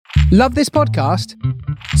Love this podcast?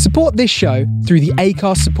 Support this show through the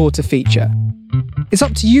Acast supporter feature. It's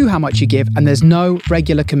up to you how much you give, and there's no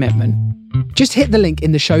regular commitment. Just hit the link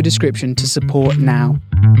in the show description to support now.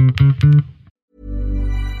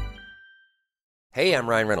 Hey, I'm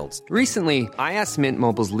Ryan Reynolds. Recently, I asked Mint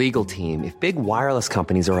Mobile's legal team if big wireless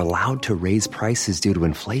companies are allowed to raise prices due to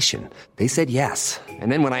inflation. They said yes.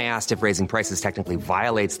 And then when I asked if raising prices technically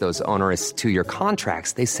violates those onerous two-year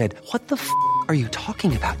contracts, they said, "What the f*** are you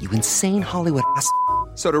talking about, you insane Hollywood ass?"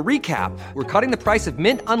 So to recap, we're cutting the price of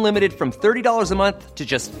Mint Unlimited from $30 a month to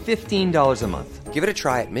just $15 a month. Give it a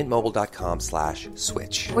try at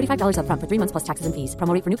mintmobile.com/switch. $45 up front for 3 months plus taxes and fees.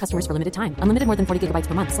 Promo rate for new customers for limited time. Unlimited more than 40 gigabytes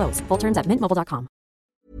per month. Slows full terms at mintmobile.com.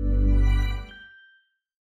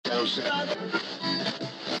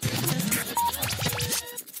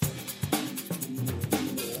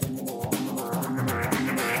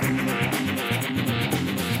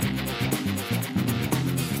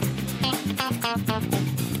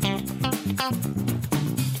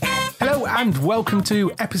 Hello and welcome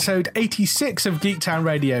to episode 86 of Geektown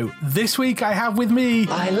Radio. This week I have with me...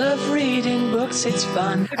 I love reading books, it's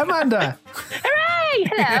fun. Amanda. Hooray!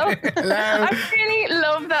 Hello. Hello. I really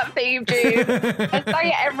love that theme tune. I say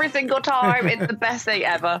it every single time. It's the best thing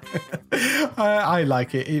ever. I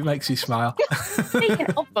like it. It makes you smile. Speaking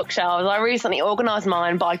of bookshelves, I recently organised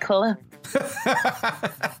mine by colour.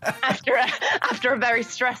 After a very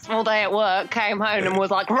stressful day at work, came home and was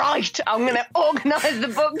like, right, I'm going to organise the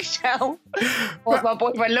bookshelf. Well, my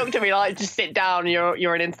boyfriend looked at me like, just sit down,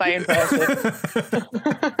 you're an insane person.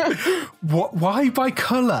 What? Why by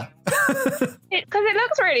colour? Because it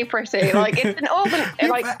looks really pretty. Like, it's an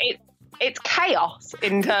it's chaos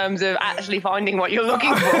in terms of actually finding what you're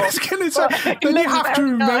looking for. I was going to say, but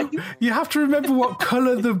you have to remember what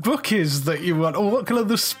colour the book is that you want, or what colour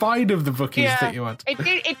the spine of the book is that you want.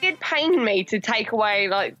 It did pain me to take away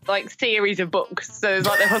like series of books. So there's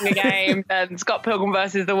like the Hunger Games and Scott Pilgrim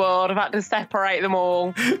versus the World. I've had to separate them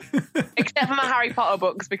all, except for my Harry Potter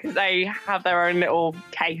books because they have their own little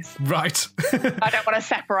case. Right. I don't want to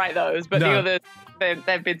separate those, but the others.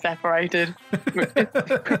 They've been separated.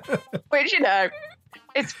 Which,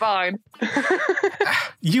 it's fine.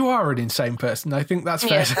 You are an insane person. I think that's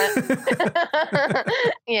fair.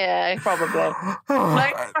 Yeah, probably.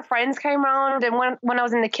 My friends came round, and when I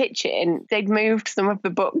was in the kitchen, they'd moved some of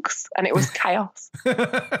the books, and it was chaos.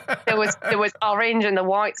 There was orange in the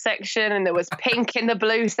white section, and there was pink in the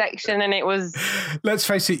blue section, and it was... Let's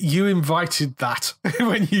face it, you invited that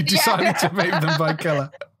when you decided to make them by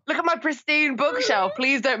colour. Look at my pristine bookshelf.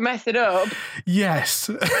 Please don't mess it up. Yes.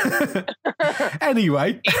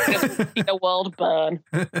 Anyway. Just see the world burn.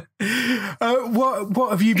 What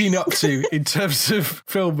have you been up to in terms of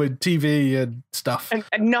film and TV and stuff? And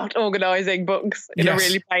not organising books in a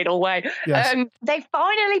really fatal way. Yes. They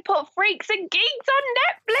finally put Freaks and Geeks on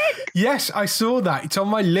Netflix. Yes, I saw that. It's on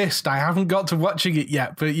my list. I haven't got to watching it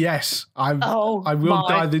yet, but yes, I will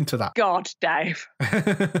dive into that. God, Dave.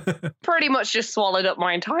 Pretty much just swallowed up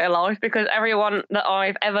my entire life because everyone that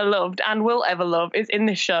I've ever loved and will ever love is in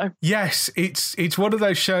this show. Yes, it's one of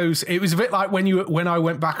those shows. It was a bit like when I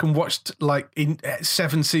went back and watched like in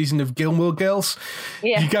 7 seasons of Gilmore Girls.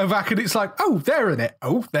 Yeah. You go back and it's like, oh, they're in it.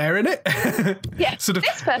 Oh, they're in it. Yeah, sort of,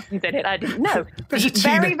 this person's in it. I didn't know.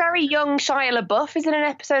 Very, very young Shia LaBeouf is in an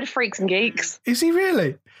episode of Freaks and Geeks. Is he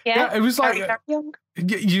really? Yeah, it was like very, very young.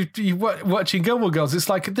 You watching Gilmore Girls, it's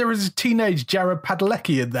like there is a teenage Jared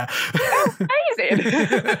Padalecki in there.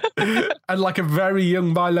 Amazing. And like a very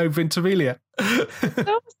young Milo Ventimiglia.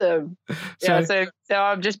 Awesome. So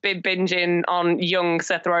I've just been binging on young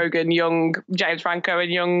Seth Rogen, young James Franco, and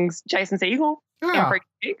young Jason Segel in Freaks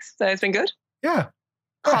and Geeks. So it's been good. Yeah.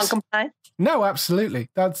 Can't complain. No, absolutely.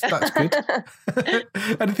 That's good.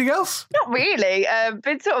 Anything else? Not really.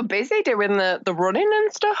 Been sort of busy doing the running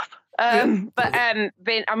and stuff. I'm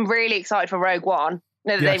really excited for Rogue One.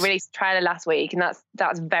 They released a trailer last week, and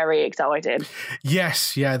that's very exciting.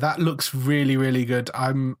 Yes, yeah, that looks really, really good.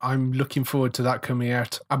 I'm looking forward to that coming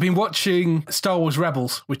out. I've been watching Star Wars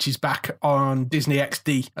Rebels, which is back on Disney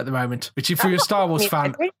XD at the moment. Which, if you're a Star Wars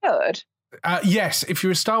fan, pretty good. Yes, if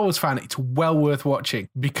you're a Star Wars fan, it's well worth watching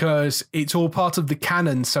because it's all part of the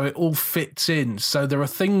canon, so it all fits in. So there are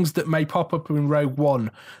things that may pop up in Rogue One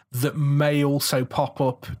that may also pop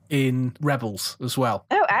up in Rebels as well.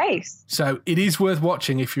 Oh, ace. So it is worth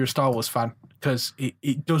watching if you're a Star Wars fan because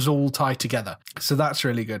it does all tie together. So that's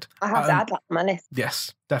really good. I have to add that to my list.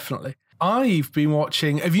 Yes, definitely. I've been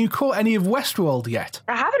watching... Have you caught any of Westworld yet?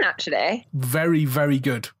 I haven't, actually. Very, very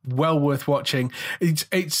good. Well worth watching.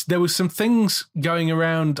 There was some things going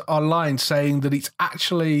around online saying that it's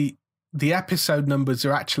actually the episode numbers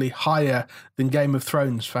are actually higher than Game of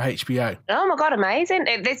Thrones for HBO. Oh my God, amazing.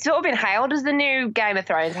 It's sort of been hailed as the new Game of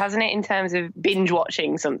Thrones, hasn't it, in terms of binge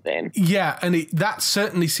watching something? Yeah, and that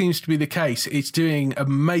certainly seems to be the case. It's doing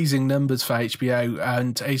amazing numbers for HBO,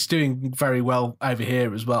 and it's doing very well over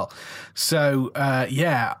here as well. So,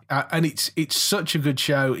 and it's such a good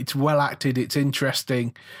show. It's well acted, it's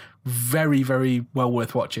interesting. Very, very well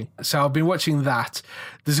worth watching. So I've been watching that.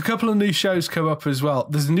 There's a couple of new shows come up as well.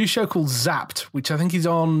 There's a new show called Zapped, which I think is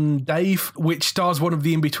on Dave, which stars one of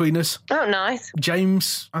the In-Betweeners. Oh, nice.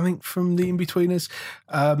 James, I think, from the In-Betweeners.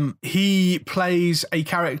 He plays a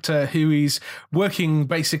character who is working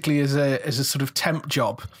basically as a sort of temp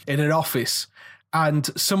job in an office, and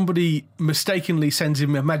somebody mistakenly sends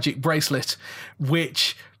him a magic bracelet,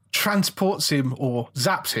 which transports him or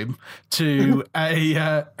zaps him to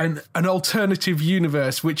an alternative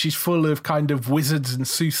universe which is full of kind of wizards and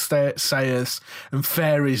soothsayers and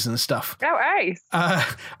fairies and stuff. Oh, ace.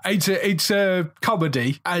 It's a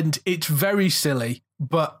comedy, and it's very silly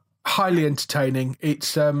but highly entertaining.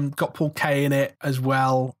 It's got Paul Kaye in it as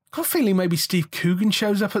well. Got a feeling maybe Steve Coogan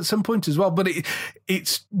shows up at some point as well, but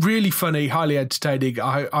it's really funny, highly entertaining.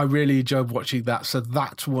 I really enjoyed watching that, so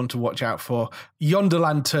that's one to watch out for.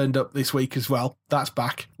 Yonderland turned up this week as well. That's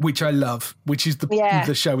back, which I love, which is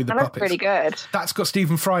the show with the puppets. That's really good. That's got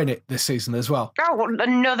Stephen Fry in it this season as well. Oh, well,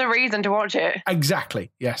 another reason to watch it.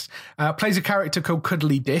 Exactly, yes. Plays a character called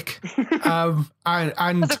Cuddly Dick. and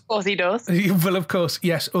of course he does. Well, of course,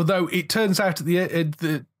 yes. Although it turns out at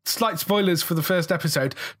the slight spoilers for the first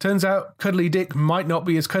episode, turns out Cuddly Dick might not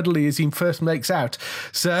be as cuddly as he first makes out.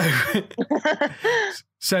 So,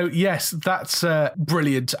 so yes, that's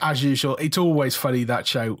brilliant as usual. It's always funny, that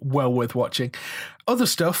show. Well worth watching. Other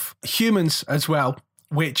stuff, Humans as well,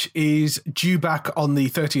 which is due back on the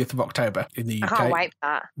 30th of October in the UK. I can't wait for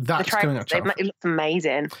that. That's coming up. It looks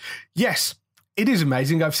amazing. Yes. It is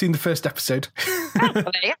amazing. I've seen the first episode.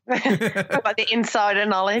 About the insider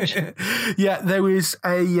knowledge. Yeah, there was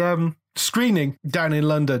a screening down in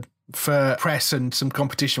London for press and some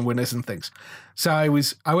competition winners and things. So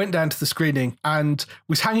I went down to the screening and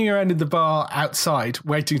was hanging around in the bar outside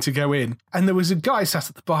waiting to go in. And there was a guy sat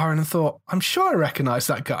at the bar, and I thought, I'm sure I recognise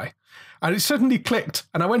that guy. And it suddenly clicked.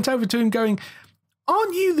 And I went over to him going,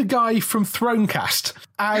 aren't you the guy from Thronecast?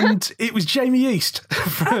 And it was Jamie East.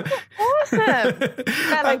 Awesome.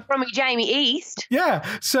 Fellow from Jamie East. Yeah.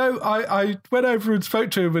 So I went over and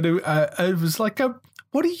spoke to him, and I was like,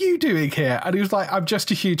 what are you doing here? And he was like, I'm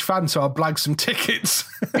just a huge fan, so I'll blag some tickets.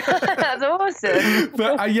 That's awesome.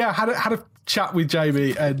 But had a chat with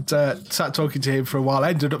Jamie and sat talking to him for a while.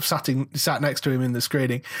 Ended up sat next to him in the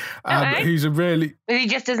screening. Who's a really... Is he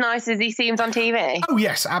just as nice as he seems on TV? Oh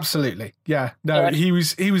yes, absolutely. Yeah, no, Good. he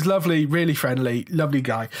was lovely, really friendly, lovely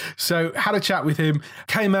guy. So had a chat with him,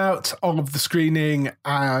 came out of the screening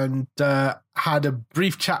and had a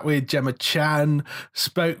brief chat with Gemma Chan,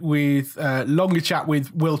 spoke with longer chat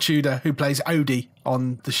with Will Tudor, who plays Odie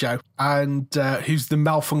on the show, and who's the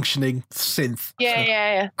malfunctioning synth.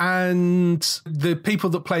 Yeah. And the people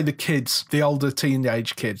that play the kids, the older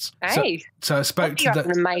teenage kids. Hey. So I spoke to them.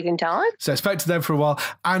 An amazing time. So I spoke to them for a while,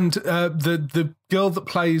 and the girl that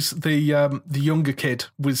plays the younger kid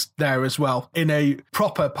was there as well in a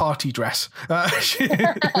proper party dress,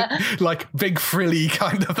 like big frilly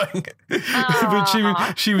kind of thing.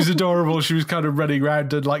 But she was adorable. She was kind of running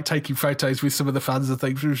around and like taking photos with some of the fans and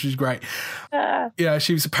things, which was great. Yeah,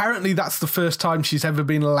 she was. Apparently, that's the first time she's ever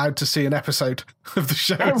been allowed to see an episode of the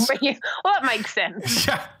show. Well, that makes sense.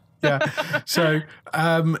 Yeah. Yeah. So,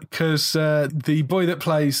 because the boy that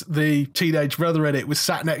plays the teenage brother in it was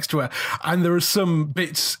sat next to her, and there are some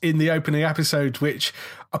bits in the opening episode which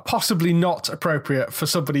are possibly not appropriate for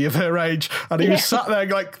somebody of her age, and he was sat there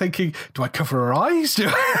like thinking, do I cover her eyes?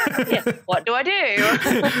 What do I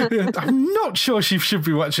do? I'm not sure she should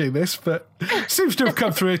be watching this, but seems to have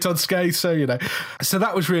come through it unscathed, so you know. So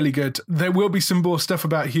that was really good. There will be some more stuff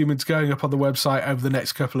about Humans going up on the website over the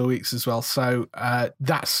next couple of weeks as well, so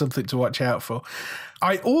that's something to watch out for.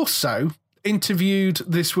 I also interviewed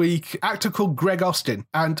this week actor called Greg Austin,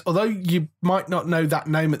 and although you might not know that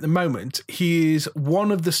name at the moment, he is one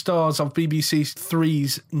of the stars of BBC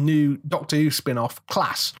Three's new Doctor Who spin-off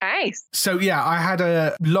Class. Nice. So yeah, I had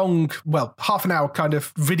a long, half an hour kind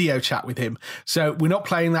of video chat with him. So we're not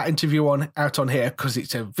playing that interview out on here because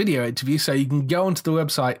it's a video interview, so you can go onto the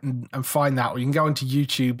website and find that, or you can go onto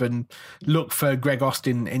YouTube and look for Greg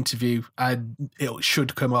Austin interview and it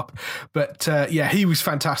should come up. But yeah, he was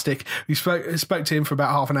fantastic. We spoke to him for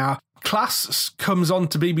about half an hour. Class comes on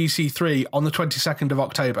to BBC Three on the 22nd of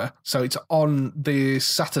October, so it's on this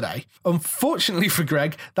Saturday. Unfortunately for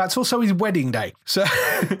Greg, that's also his wedding day. So,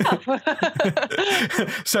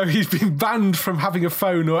 so he's been banned from having a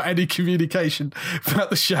phone or any communication about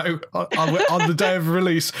the show on the day of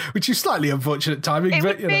release, which is slightly unfortunate timing. It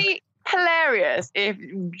but, would be hilarious if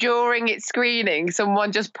during its screening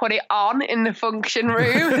someone just put it on in the function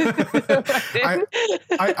room.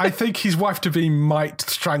 I think his wife-to-be might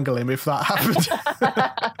strangle him if that happened.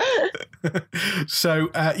 So,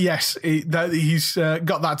 yes, he's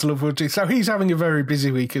got that to look forward to. So he's having a very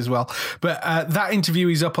busy week as well. But that interview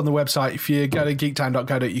is up on the website. If you go to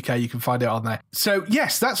geektown.co.uk, you can find it on there. So,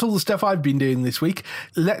 yes, that's all the stuff I've been doing this week.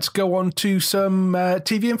 Let's go on to some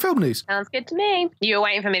TV and film news. Sounds good to me. You were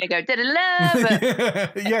waiting for me to go, da-da-da,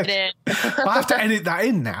 but yes. I'll have to edit that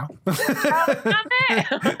in now.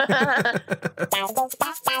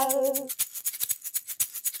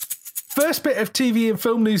 First bit of TV and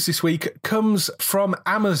film news this week comes from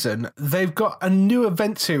Amazon. They've got a new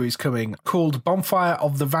event series coming called Bonfire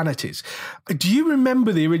of the Vanities. Do you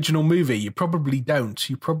remember the original movie? You probably don't.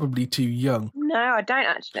 You're probably too young. No, I don't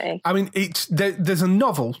actually. I mean, there's a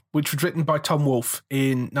novel which was written by Tom Wolfe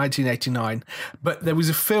in 1989, but there was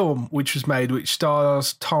a film which was made which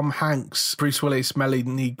stars Tom Hanks, Bruce Willis,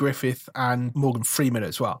 Melanie Griffith, and Morgan Freeman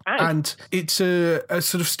as well. Oh. And it's a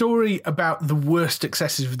sort of story about the worst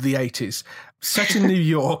excesses of the 80s. Set in New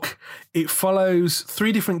York, it follows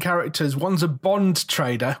three different characters. One's a Bond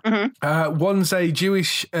trader, one's a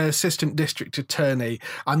Jewish assistant district attorney,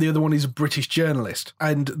 and the other one is a British journalist.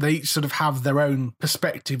 And they each sort of have their own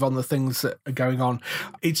perspective on the things that are going on.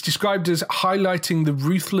 It's described as highlighting the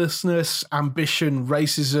ruthlessness, ambition,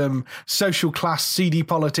 racism, social class, seedy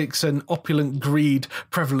politics, and opulent greed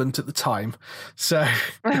prevalent at the time. So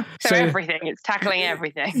Everything. It's tackling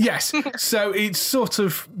everything. Yes. So it's sort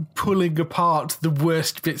of pulling apart the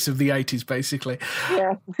worst bits of the 80s, basically.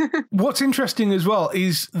 Yeah. What's interesting as well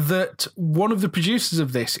is that one of the producers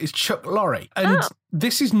of this is Chuck Lorre. And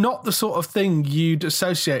this is not the sort of thing you'd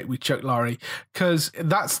associate with Chuck Lorre, because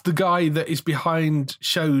that's the guy that is behind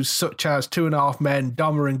shows such as 2.5 Men,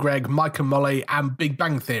 Dharma and Greg, Mike and Molly, and Big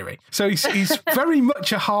Bang Theory. So he's very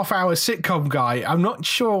much a half-hour sitcom guy. I'm not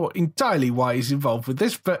sure entirely why he's involved with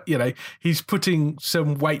this, but, you know, he's putting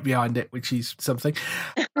some weight behind it, which is something.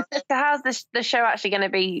 So how's the show actually going to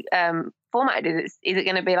be formatted? Is it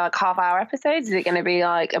going to be like half-hour episodes? Is it going to be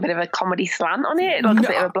like a bit of a comedy slant on it, like a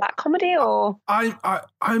bit of a black comedy, or?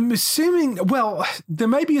 I'm assuming. Well, there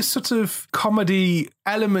may be a sort of comedy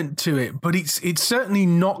element to it, but it's certainly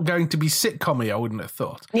not going to be sitcom-y, I wouldn't have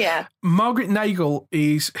thought. Yeah. Margaret Nagle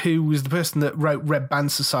who was the person that wrote Red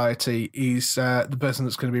Band Society, is the person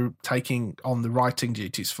that's going to be taking on the writing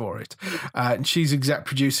duties for it. And she's exec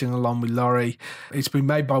producing along with Laurie. It's been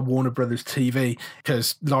made by Warner Brothers TV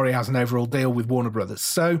because Laurie has an overall deal with Warner Brothers.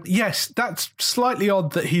 So yes, that's slightly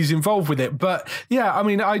odd that he's involved with it. But yeah, I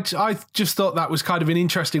mean, I just thought that was kind of an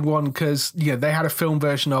interesting one because, yeah, they had a film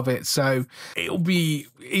version of it. So it'll be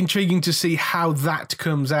intriguing to see how that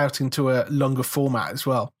comes out into a longer format as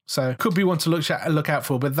well. So could be one to look out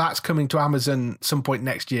for, but that's coming to Amazon some point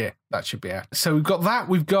next year. That should be out. So we've got that.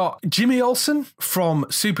 We've got Jimmy Olsen from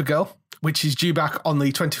Supergirl, which is due back on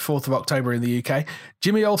the 24th of October in the UK.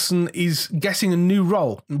 Jimmy Olsen is getting a new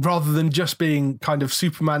role rather than just being kind of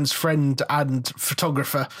Superman's friend and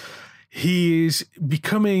photographer. He is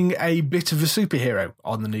becoming a bit of a superhero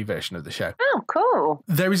on the new version of the show. Oh, cool.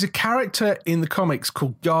 There is a character in the comics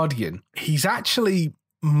called Guardian. He's actually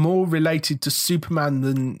more related to Superman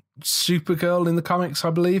than Supergirl in the comics,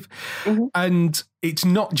 I believe. Mm-hmm. And it's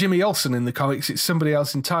not Jimmy Olsen in the comics, it's somebody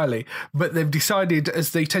else entirely. But they've decided,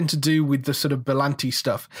 as they tend to do with the sort of Berlanti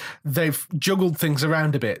stuff, they've juggled things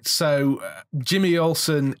around a bit. So Jimmy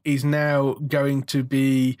Olsen is now going to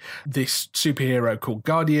be this superhero called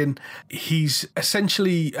Guardian. He's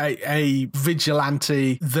essentially a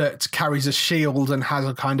vigilante that carries a shield and has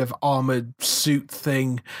a kind of armored suit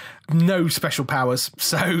thing. No special powers.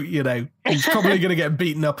 So, you know, he's probably going to get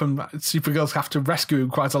beaten up and Supergirls have to rescue him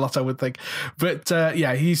quite a lot, I would think. But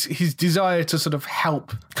yeah, his desire to sort of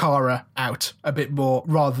help Kara out a bit more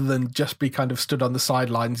rather than just be kind of stood on the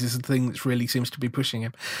sidelines is the thing that really seems to be pushing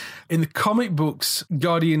him. In the comic books,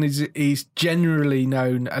 Guardian is generally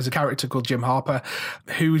known as a character called Jim Harper,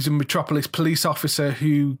 who is a Metropolis police officer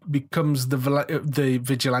who becomes the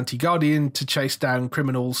vigilante Guardian to chase down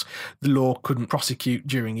criminals the law couldn't prosecute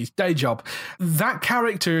during his day job. That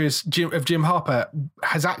character of Jim Harper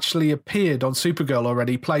has actually appeared on Supergirl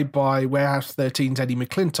already, played by Warehouse 13's Eddie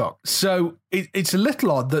McClintock. So it's a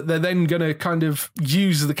little odd that they're then going to kind of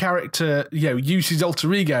use the character, you know, use his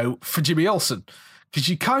alter ego for Jimmy Olsen, Because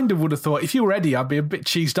you kind of would have thought, if you were Eddie, I'd be a bit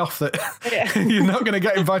cheesed off that you're not going to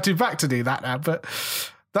get invited back to do that now. But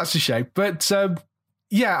that's a shame. But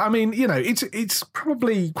yeah, I mean, you know, it's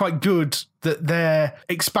probably quite good that they're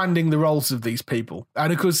expanding the roles of these people.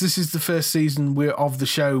 And of course, this is the first season of the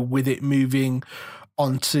show with it moving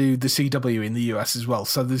onto the CW in the US as well.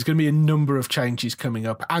 So there's going to be a number of changes coming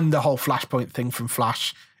up, and the whole Flashpoint thing from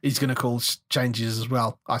Flash is going to cause changes as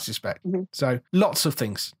well, I suspect. Mm-hmm. So lots of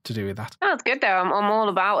things to do with that. That's good, though. I'm all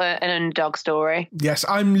about an underdog story. Yes,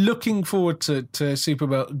 I'm looking forward to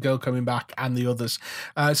Supergirl coming back and the others.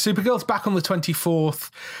 Supergirl's back on the 24th,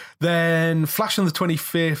 then Flash on the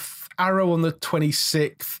 25th, Arrow on the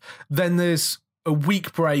 26th, then there's a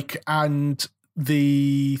week break, and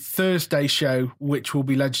the Thursday show, which will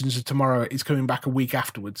be Legends of Tomorrow, is coming back a week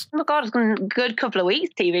afterwards. Oh my God, it's been a good couple of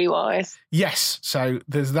weeks TV-wise. Yes, so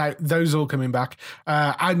there's those all coming back.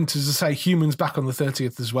 And as I say, Humans back on the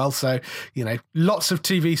 30th as well. So, you know, lots of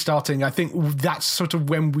TV starting. I think that's sort of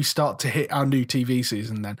when we start to hit our new TV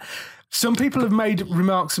season then. Some people have made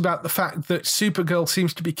remarks about the fact that Supergirl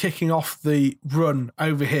seems to be kicking off the run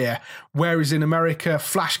over here, whereas in America,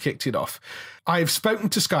 Flash kicked it off. I have spoken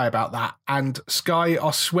to Sky about that, and Sky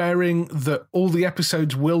are swearing that all the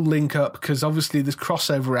episodes will link up, because obviously there's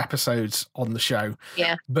crossover episodes on the show.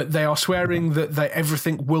 Yeah. But they are swearing that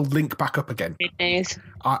everything will link back up again. Good news.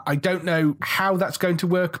 I don't know how that's going to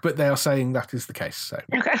work, but they are saying that is the case. So.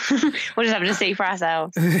 Okay. We'll just have to see for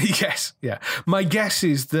ourselves. Yes, yeah. My guess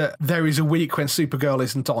is that there is a week when Supergirl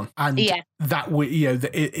isn't on, and that week, you know,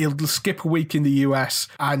 it'll skip a week in the US,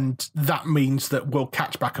 and that means that we'll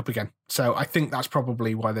catch back up again. So I think that's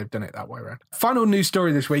probably why they've done it that way around. Final news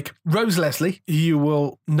story this week. Rose Leslie, who you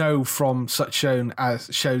will know from such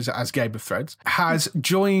shows as Game of Thrones, has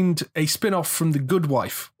joined a spin-off from The Good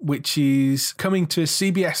Wife, which is coming to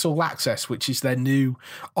CBS All Access, which is their new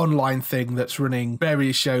online thing that's running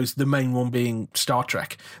various shows, the main one being Star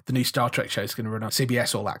Trek. The new Star Trek show is going to run on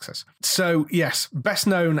CBS All Access. So, yes, best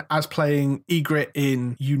known as playing Ygritte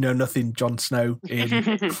in You Know Nothing, Jon Snow in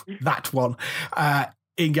that one.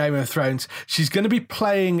 In Game of Thrones, she's going to be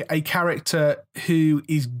playing a character who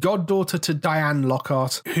is goddaughter to Diane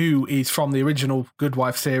Lockhart, who is from the original Good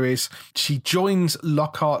Wife series. She joins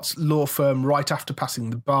Lockhart's law firm right after passing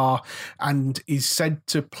the bar, and is said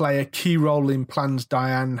to play a key role in plans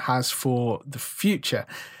Diane has for the future.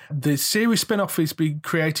 The series spin-off is being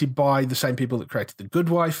created by the same people that created The Good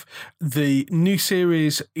Wife. The new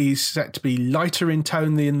series is set to be lighter in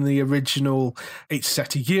tone than the original. It's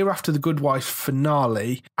set a year after The Good Wife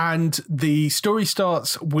finale, and the story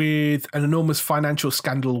starts with an enormous financial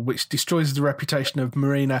scandal which destroys the reputation of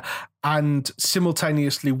Marina and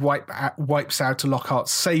simultaneously wipes out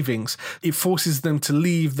Lockhart's savings. It forces them to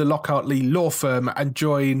leave the Lockhart Lee law firm and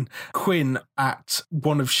join Quinn at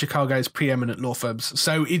one of Chicago's preeminent law firms.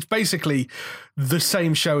 So it's basically the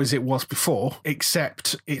same show as it was before,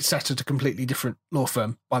 except it's set at a completely different law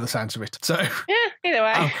firm by the sounds of it. So yeah, either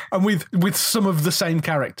way. And with some of the same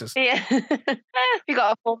characters. Yeah. You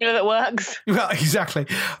got a formula that works. Well, exactly.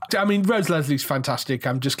 I mean, Rose Leslie's fantastic.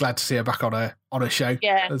 I'm just glad to see her back on a show.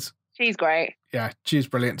 Yeah. She's great. Yeah, she's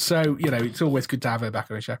brilliant. So, you know, it's always good to have her back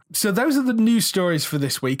on the show. So those are the news stories for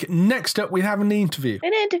this week. Next up, we have an interview.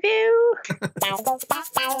 An interview.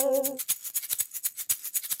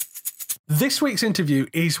 This week's interview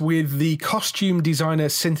is with the costume designer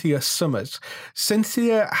Cynthia Summers.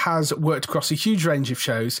 Cynthia has worked across a huge range of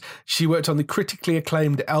shows. She worked on the critically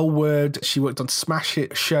acclaimed L Word. She worked on smash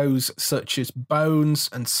hit shows such as Bones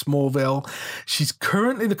and Smallville. She's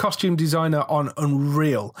currently the costume designer on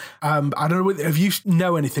Unreal. I don't know, have you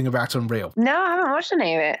know anything about Unreal? No, I haven't watched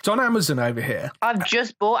any of it. It's on Amazon over here. I've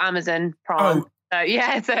just bought Amazon Prime. Oh.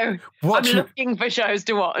 So I'm looking for shows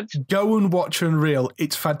to watch. Go and watch Unreal.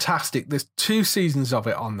 It's fantastic. There's 2 seasons of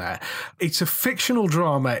it on there. It's a fictional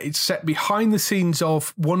drama. It's set behind the scenes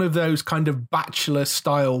of one of those kind of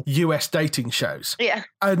Bachelor-style US dating shows. Yeah.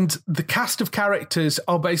 And the cast of characters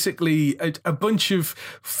are basically a bunch of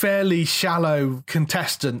fairly shallow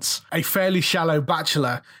contestants, a fairly shallow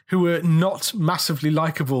bachelor who are not massively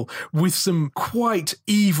likable, with some quite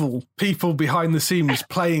evil people behind the scenes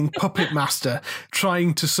playing puppet master,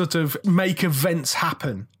 trying to sort of make events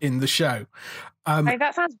happen in the show.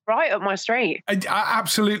 That sounds right up my street.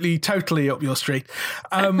 Absolutely, totally up your street.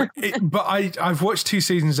 But I've watched 2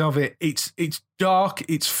 seasons of it. It's dark,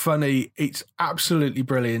 it's funny, it's absolutely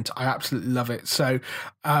brilliant. I absolutely love it. So,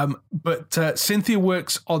 but Cynthia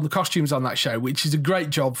works on the costumes on that show, which is a great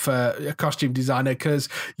job for a costume designer, because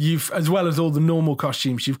you've, as well as all the normal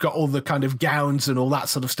costumes, you've got all the kind of gowns and all that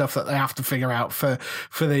sort of stuff that they have to figure out for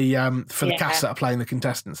the cast that are playing the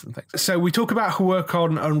contestants and things. So we talk about her work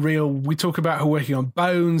on Unreal. We talk about her working on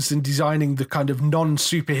Bones and designing the kind of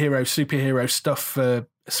non-superhero stuff for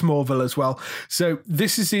Smallville as well. So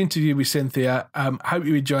this is the interview with Cynthia. Hope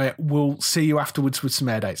you enjoy it. We'll see you afterwards with some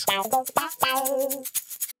air dates.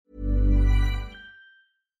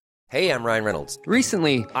 Hey, I'm Ryan Reynolds.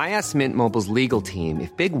 Recently, I asked Mint Mobile's legal team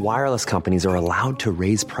if big wireless companies are allowed to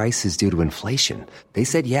raise prices due to inflation. They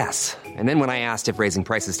said yes. And then when I asked if raising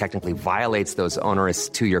prices technically violates those onerous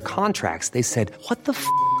 2-year contracts, they said, "What the f***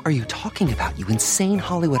 are you talking about, you insane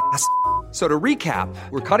Hollywood ass?" So to recap,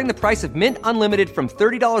 we're cutting the price of Mint Unlimited from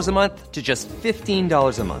 $30 a month to just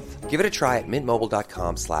 $15 a month. Give it a try at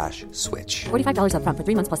mintmobile.com/switch. $45 up front for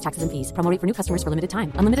 3 months plus taxes and fees. Promo rate for new customers for limited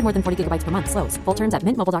time. Unlimited more than 40 gigabytes per month. Slows full terms at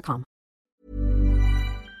mintmobile.com.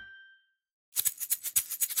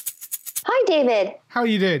 Hi, David. How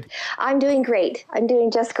you doing? I'm doing great. I'm doing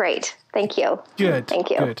just great. Thank you. Good. Thank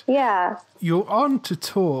you. Good. Yeah. You're on to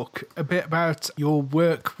talk a bit about your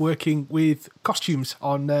work working with costumes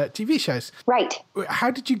on TV shows. Right. How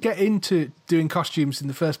did you get into doing costumes in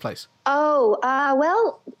the first place? Oh,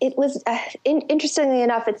 well, it was, interestingly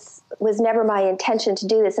enough, it was never my intention to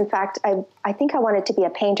do this. In fact, I think I wanted to be a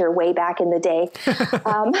painter way back in the day.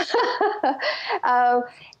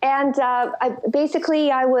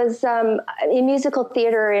 I was in musical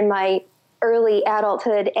theater in my early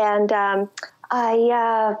adulthood, and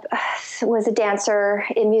I was a dancer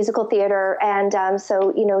in musical theater, and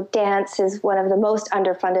so, dance is one of the most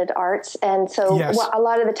underfunded arts, and so Yes. a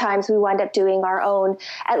lot of the times we wind up doing our own,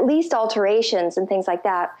 at least alterations and things like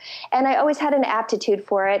that, and I always had an aptitude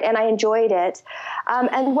for it, and I enjoyed it,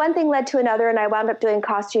 and one thing led to another, and I wound up doing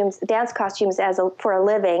dance costumes for a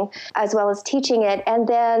living, as well as teaching it, and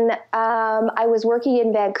then I was working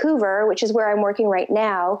in Vancouver, which is where I'm working right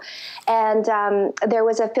now, and there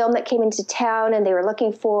was a film that came into town, and they were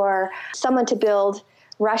looking for someone to build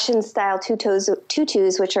Russian-style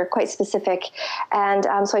tutus, which are quite specific. And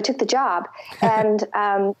so I took the job. And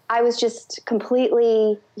I was just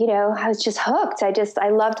completely, I was just hooked. I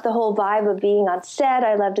loved the whole vibe of being on set.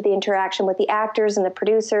 I loved the interaction with the actors and the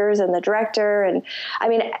producers and the director. And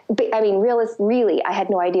really, I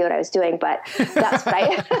had no idea what I was doing, but that's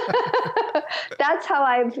what that's how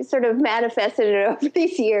I've sort of manifested it over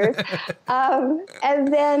these years.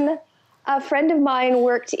 And then a friend of mine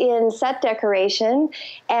worked in set decoration,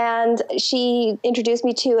 and she introduced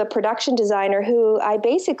me to a production designer who I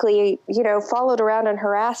basically, followed around and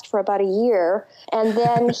harassed for about a year. And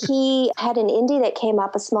then he had an indie that came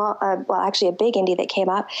up, a big indie that came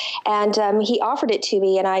up, and he offered it to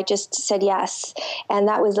me, and I just said yes. And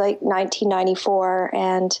that was like 1994,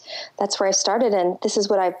 and that's where I started, and this is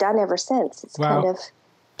what I've done ever since. It's kind of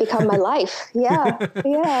become my life. Yeah,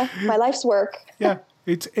 my life's work. Yeah.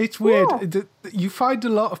 It's weird. Yeah. You find a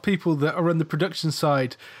lot of people that are on the production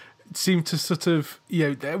side seem to sort of,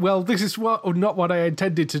 this is not what I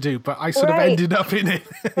intended to do, but I sort of ended up in it.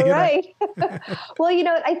 Right. Well,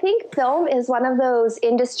 I think film is one of those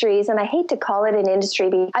industries, and I hate to call it an industry.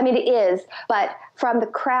 It is, but from the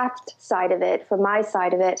craft side of it, from my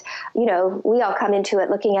side of it, we all come into it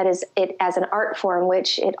looking at it as an art form,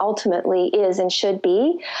 which it ultimately is and should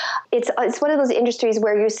be. It's one of those industries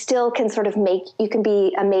where you still can sort of you can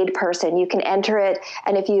be a made person. You can enter it,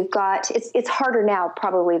 and if you've got, it's harder now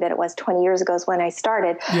probably than it was 20 years ago is when I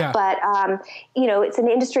started. Yeah. But, it's an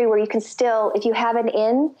industry where you can still, if you have an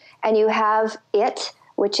in and you have it,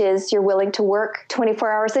 which is you're willing to work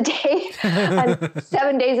 24 hours a day and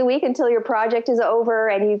 7 days a week until your project is over,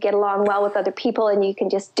 and you get along well with other people, and you can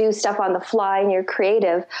just do stuff on the fly and you're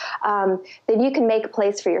creative, then you can make a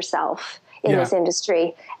place for yourself in this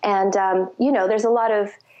industry. And,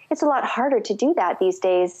 it's a lot harder to do that these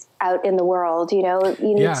days out in the world. You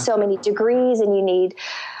need so many degrees, and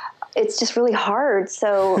it's just really hard.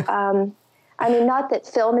 So, not that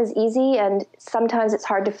film is easy, and sometimes it's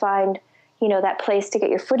hard to find that place to get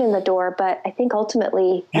your foot in the door. But I think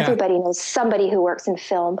ultimately everybody knows somebody who works in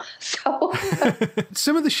film. So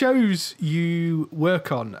some of the shows you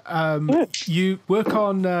work on, you work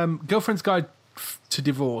on Girlfriend's Guide to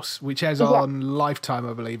Divorce, which has on Lifetime,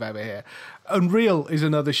 I believe, over here. Unreal is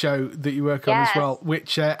another show that you work on as well,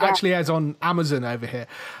 which actually has on Amazon over here.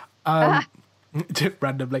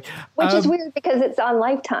 Randomly, which is weird because it's on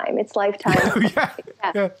Lifetime. It's Lifetime.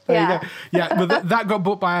 But that got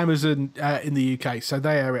bought by Amazon in the UK, so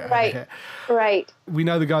they air it over here. Right. We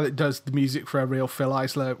know the guy that does the music for Unreal, Phil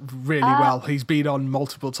Eisler, really well. He's been on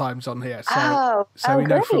multiple times on here, so we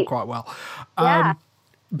know Phil quite well.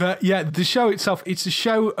 But the show itself, it's a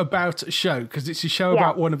show about a show, because it's a show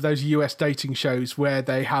about one of those US dating shows where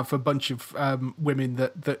they have a bunch of women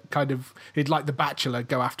that kind of, it's like The Bachelor,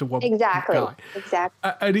 go after one guy. Exactly.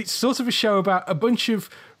 And it's sort of a show about a bunch of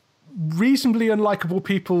reasonably unlikable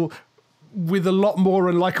people with a lot more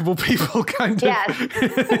unlikable people kind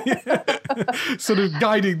of sort of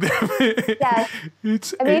guiding them. Yes.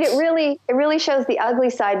 It really shows the ugly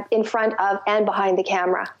side in front of and behind the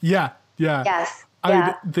camera. Yeah. Yes.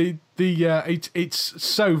 It's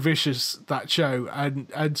so vicious, that show,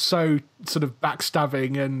 and so sort of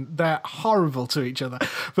backstabbing, and they're horrible to each other,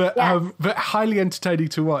 but highly entertaining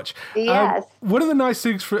to watch. Yes. One of the nice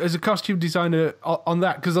things as a costume designer on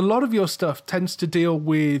that, because a lot of your stuff tends to deal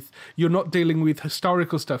with, you're not dealing with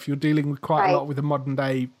historical stuff, you're dealing with quite a lot with the modern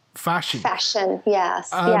day fashion,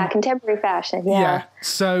 yes. Contemporary fashion.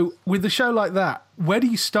 So with a show like that, where do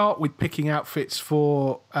you start with picking outfits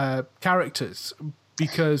for characters?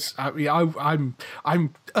 Because I'm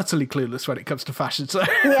utterly clueless when it comes to fashion. So.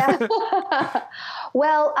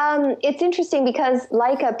 Well, it's interesting because,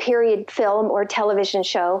 like a period film or television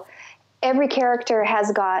show, every character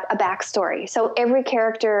has got a backstory. So every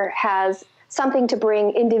character has something to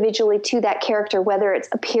bring individually to that character, whether it's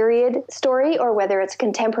a period story or whether it's a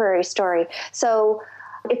contemporary story. So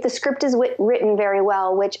if the script is written very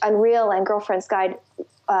well, which Unreal and Girlfriend's Guide,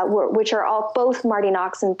 which are both Marti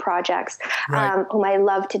Noxon projects, whom I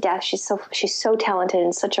love to death. She's so talented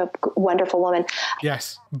and such a wonderful woman.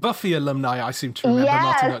 Yes, Buffy alumni. I seem to remember.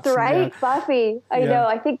 Marti Noxon, right, Buffy. I know.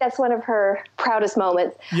 I think that's one of her proudest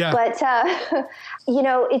moments. Yeah. But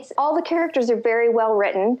it's all the characters are very well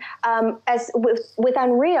written. As with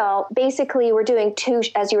Unreal, basically we're doing two,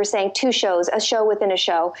 as you were saying, two shows, a show within a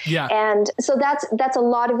show. Yeah. And so that's a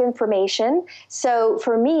lot of information. So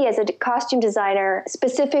for me as a costume designer,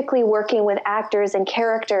 specifically working with actors and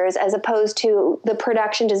characters as opposed to the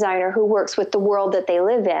production designer who works with the world that they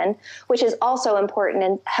live in, which is also important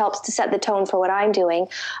and helps to set the tone for what I'm doing.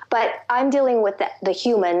 But I'm dealing with the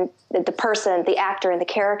human, the person, the actor, and the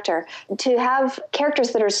character. To have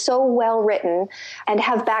characters that are so well written and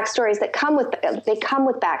have backstories that come with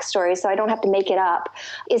backstories, so I don't have to make it up,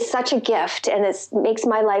 is such a gift, and it makes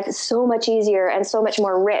my life so much easier and so much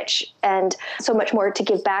more rich and so much more to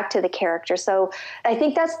give back to the character. So I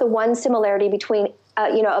think that's the one similarity between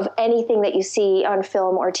of anything that you see on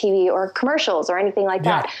film or TV or commercials or anything like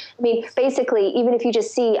that. I mean, basically, even if you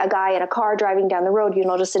just see a guy in a car driving down the road,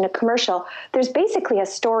 just in a commercial, there's basically a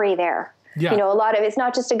story there. Yeah. A lot of it's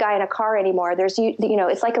not just a guy in a car anymore. There's,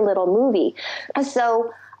 it's like a little movie.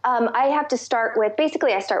 So I have to start with,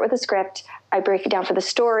 I start with a script, I break it down for the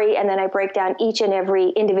story, and then I break down each and every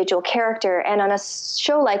individual character. And on a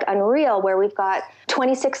show like Unreal, where we've got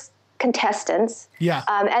 26 contestants. Yeah.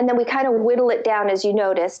 And then we kind of whittle it down, as you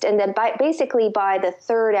noticed. And then by the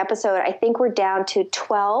third episode, I think we're down to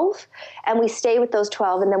 12, and we stay with those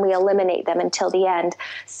 12, and then we eliminate them until the end.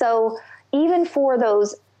 So even for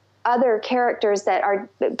those other characters that are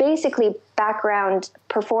basically background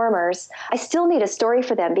performers, I still need a story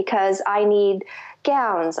for them, because I need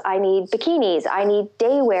gowns, I need bikinis, I need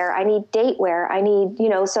day wear, I need date wear, I need,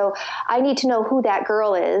 so I need to know who that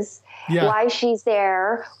girl is. Yeah. Why she's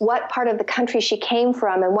there, what part of the country she came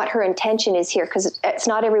from, and what her intention is here, because it's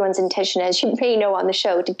not everyone's intention, as you may know on the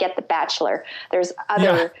show, to get the Bachelor. There's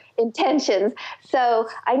other intentions. So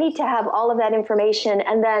I need to have all of that information,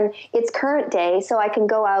 and then it's current day, so I can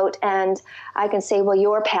go out and I can say, well,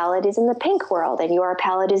 your palette is in the pink world, and your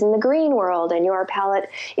palette is in the green world, and your palette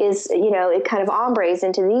is, it kind of ombres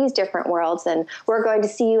into these different worlds, and we're going to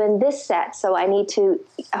see you in this set, so I need to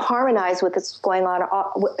harmonize with what's going on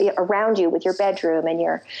around you with your bedroom and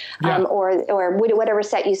your or whatever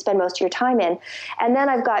set you spend most of your time in. And then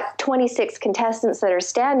I've got 26 contestants that are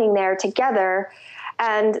standing there together,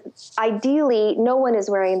 and ideally no one is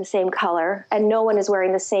wearing the same color and no one is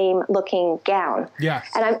wearing the same looking gown. Yeah.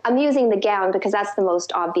 And I'm using the gown because that's the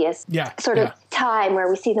most obvious sort of time where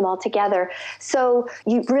we see them all together. So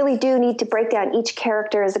you really do need to break down each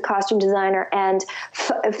character as a costume designer and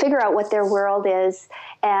figure out what their world is.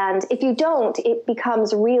 And if you don't, it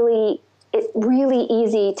becomes really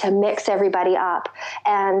easy to mix everybody up.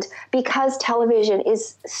 And because television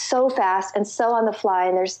is so fast and so on the fly,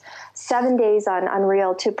 and there's 7 days on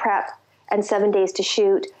Unreal to prep and 7 days to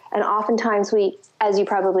shoot, and oftentimes we, as you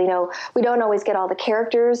probably know, we don't always get all the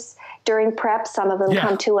characters during prep. Some of them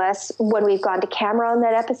come to us when we've gone to camera on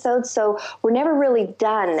that episode. So we're never really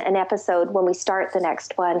done an episode when we start the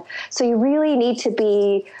next one. So you really need to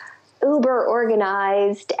be uber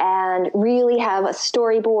organized and really have a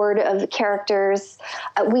storyboard of the characters.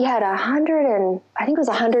 We had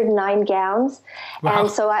 109 gowns. Wow. And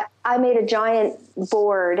so I made a giant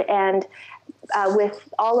board, and with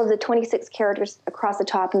all of the 26 characters across the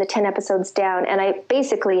top and the 10 episodes down. And I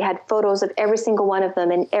basically had photos of every single one of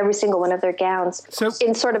them in every single one of their gowns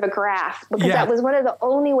in sort of a graph, because that was one of the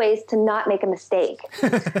only ways to not make a mistake,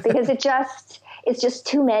 because it's just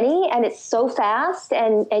too many and it's so fast,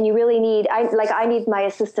 and you really need, I need my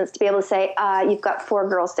assistants to be then say, you've got 4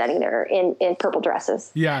 girls standing there in purple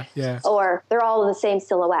dresses. Yeah. Or they're all in the same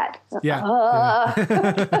silhouette. Yeah.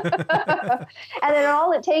 And then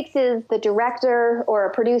all it takes is the director or a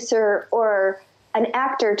producer or an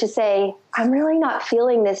actor to say, I'm really not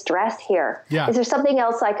feeling this dress here. Yeah. Is there something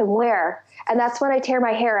else I can wear? And that's when I tear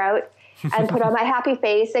my hair out and put on my happy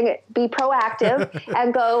face and be proactive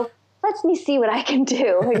and go, let me see what I can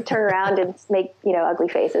do, and turn around and make, ugly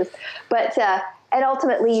faces. But, and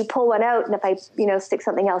ultimately you pull one out, and if I, stick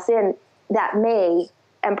something else in, that may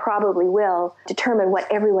and probably will determine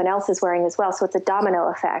what everyone else is wearing as well. So it's a domino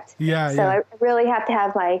effect. Yeah. So I really have to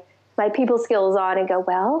have my people skills on and go,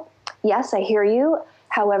 well, yes, I hear you.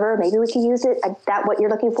 However, maybe we can use it that what you're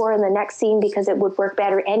looking for in the next scene, because it would work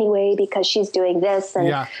better anyway, because she's doing this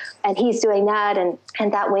and he's doing that, and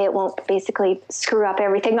that way it won't basically screw up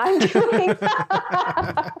everything I'm doing,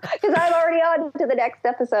 because I'm already on to the next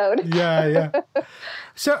episode. Yeah.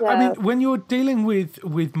 So, I mean, when you're dealing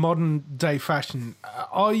with modern day fashion,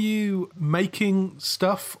 are you making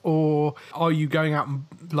stuff, or are you going out and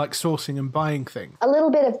sourcing and buying things? A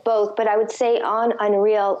little bit of both, but I would say on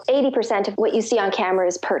Unreal, 80% of what you see on camera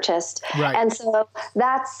is purchased. Right. And so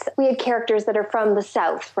we had characters that are from the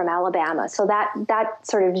South, from Alabama. So that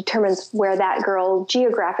sort of determines where that girl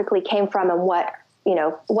geographically came from and what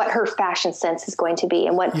her fashion sense is going to be,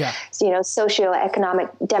 and what, socioeconomic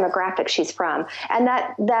demographic she's from. And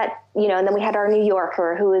that, and then we had our New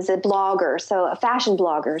Yorker, who is a blogger, so a fashion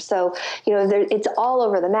blogger. So, it's all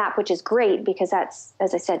over the map, which is great, because that's,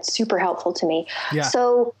 as I said, super helpful to me. Yeah.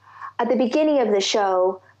 So at the beginning of the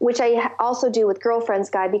show, which I also do with Girlfriend's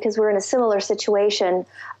Guide, because we're in a similar situation,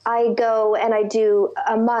 I go and I do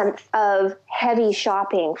a month of heavy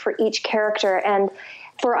shopping for each character. And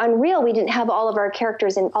for Unreal, we didn't have all of our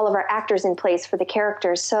characters and all of our actors in place for the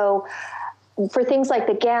characters. So for things like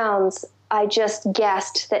the gowns, I just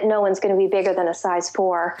guessed that no one's going to be bigger than a size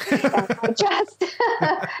 4.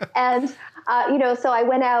 So I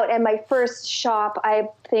went out, and my first shop, I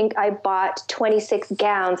think I bought 26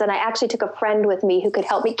 gowns, and I actually took a friend with me who could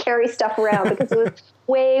help me carry stuff around, because it was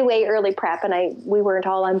way, way early prep, and we weren't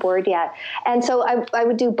all on board yet. And so I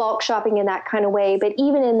would do bulk shopping in that kind of way. But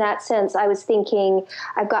even in that sense, I was thinking,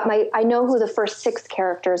 I know who the first 6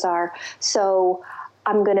 characters are. So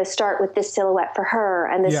I'm going to start with this silhouette for her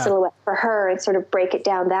and this silhouette for her, and sort of break it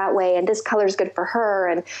down that way. And this color is good for her.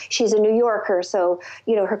 And she's a New Yorker, so,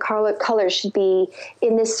 her color should be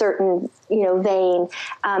in this certain, vein.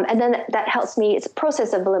 And then that helps me. It's a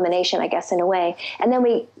process of elimination, I guess, in a way. And then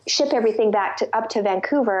we ship everything up to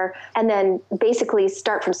Vancouver, and then basically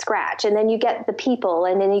start from scratch. And then you get the people,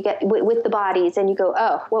 and then you get with the bodies, and you go,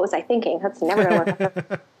 oh, what was I thinking? That's never going to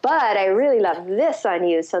work. But I really love this on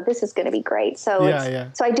you, so this is going to be great. So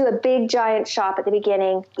so I do a big giant shop at the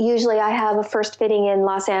beginning. Usually I have a first fitting in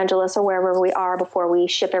Los Angeles or wherever we are before we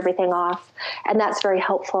ship everything off, and that's very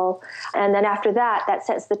helpful. And then after that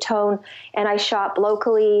sets the tone, and I shop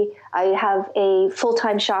locally. I have a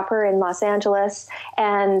full-time shopper in Los Angeles,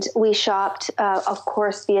 and we shopped, of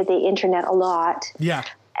course, via the internet a lot. Yeah.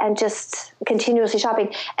 And just continuously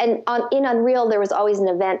shopping. And in Unreal, there was always an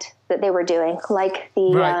event that they were doing, like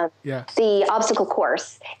the obstacle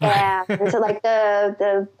course, and so like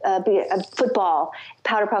the football,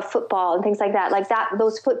 powder puff football, and things like that. Like that,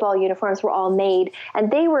 those football uniforms were all made, and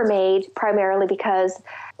they were made primarily because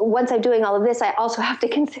once I'm doing all of this, I also have to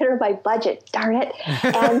consider my budget. Darn it!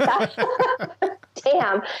 And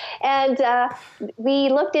damn. And we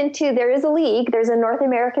looked into, there is a league. There's a North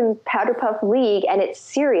American Powder Puff League, and it's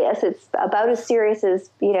serious. It's about as serious as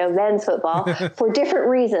men's football for different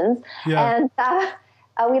reasons. Yeah.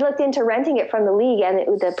 And we looked into renting it from the league, and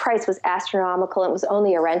the price was astronomical. It was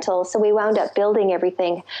only a rental, so we wound up building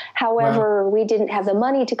everything. However, we didn't have the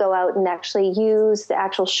money to go out and actually use the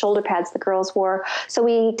actual shoulder pads the girls wore. So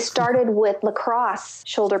we started with lacrosse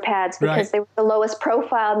shoulder pads because they were the lowest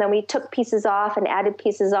profile, and then we took pieces off and added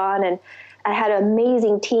pieces on, and I had an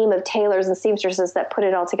amazing team of tailors and seamstresses that put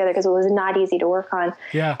it all together because it was not easy to work on.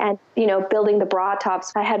 Yeah. And, building the bra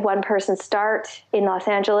tops, I had one person start in Los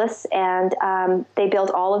Angeles, and they built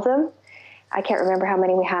all of them. I can't remember how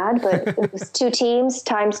many we had, but it was 2 teams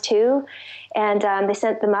times 2. And they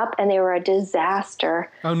sent them up, and they were a disaster.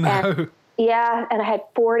 Oh, no. Yeah, and I had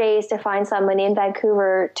 4 days to find someone in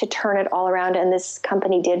Vancouver to turn it all around, and this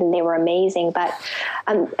company did, and they were amazing. But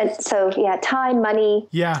and so yeah, time, money,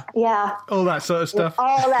 yeah, all that sort of stuff,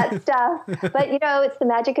 all that stuff. But it's the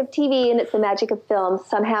magic of TV and it's the magic of film.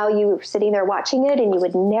 Somehow you were sitting there watching it, and you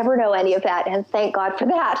would never know any of that, and thank God for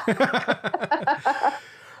that.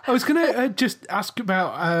 I was going to just ask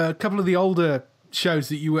about a couple of the older shows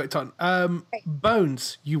that you worked on.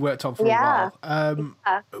 Bones, you worked on for a while.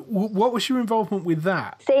 What was your involvement with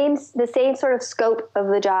that? The same sort of scope of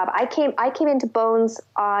the job. I came into Bones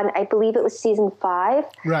on, I believe it was season 5.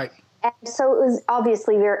 Right. And so it was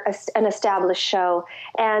obviously an established show.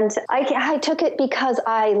 And I took it because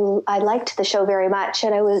I liked the show very much,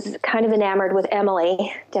 and I was kind of enamored with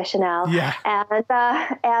Emily Deschanel. Yeah.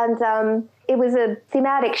 And it was a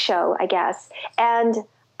thematic show, I guess. And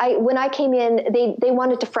when I came in, they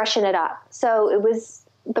wanted to freshen it up. So it was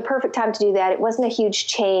the perfect time to do that. It wasn't a huge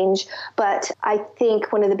change, but I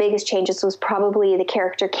think one of the biggest changes was probably the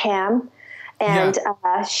character Cam. And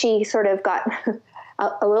she sort of got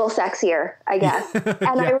a little sexier, I guess.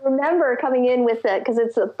 And I remember coming in with because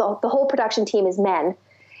it's the whole production team is men.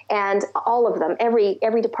 And all of them, every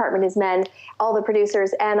department is men, all the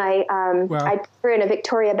producers, and I put her in a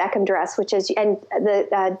Victoria Beckham dress, and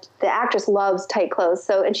the actress loves tight clothes,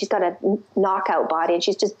 and she's got a knockout body, and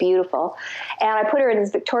she's just beautiful. And I put her in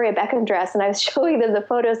this Victoria Beckham dress, and I was showing them the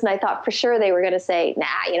photos, and I thought for sure they were going to say, nah,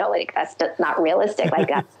 that's not realistic, like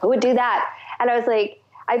that. Who would do that? And I was like,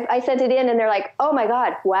 I sent it in, and they're like, oh my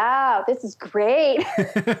God, wow, this is great.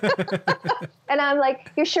 And I'm like,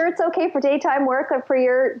 you're sure it's okay for daytime work or for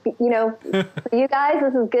your, for you guys,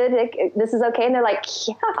 this is good. This is okay. And they're like,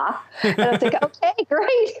 yeah. And I was like, okay,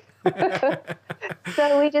 great.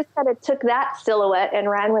 So we just kind of took that silhouette and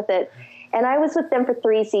ran with it. And I was with them for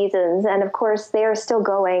 3 seasons. And of course, they're still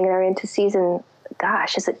going. They're into season,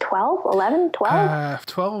 gosh, is it 12, 11, 12?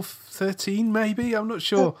 12, 13 maybe. I'm not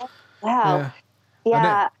sure. Wow.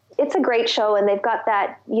 Yeah, it's a great show, and they've got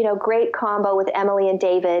that, great combo with Emily and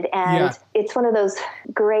David, and it's one of those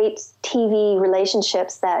great TV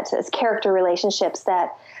relationships character relationships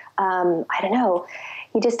that, I don't know,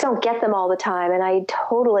 you just don't get them all the time, and I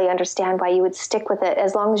totally understand why you would stick with it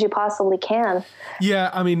as long as you possibly can.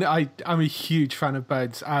 Yeah, I mean, I'm a huge fan of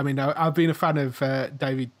Bones. I mean, I've been a fan of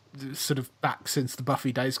David sort of back since the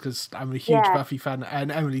Buffy days because I'm a huge Buffy fan,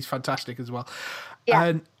 and Emily's fantastic as well. Yeah.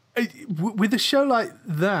 And with a show like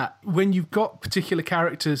that, when you've got particular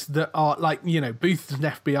characters that are like, Booth is an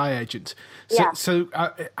FBI agent. So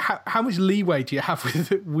how much leeway do you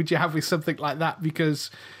have would you have with something like that?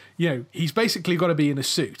 Because, he's basically got to be in a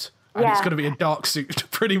suit, and it's got to be a dark suit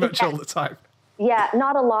pretty much all the time. Yeah,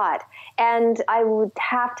 not a lot. And I would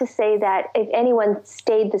have to say that if anyone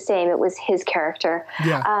stayed the same, it was his character.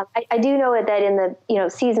 Yeah. I do know that in the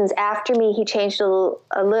seasons after me, he changed a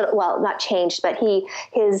little. Well, not changed, but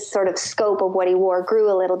his sort of scope of what he wore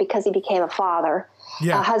grew a little because he became a father.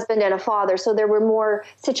 A husband and a father. So there were more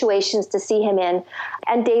situations to see him in.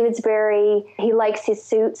 And David's he likes his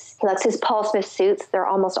suits. He likes his Paul Smith suits. They're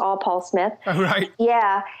almost all Paul Smith. Oh, right.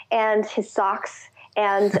 Yeah. And his socks.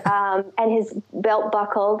 And his belt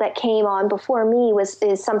buckle that came on before me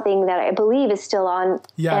is something that I believe is still on.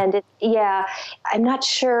 Yeah. And I'm not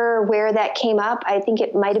sure where that came up. I think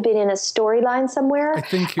it might have been in a storyline somewhere. I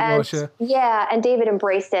think it was, yeah. Yeah, and David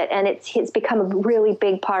embraced it, and it's become a really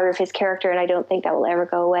big part of his character, and I don't think that will ever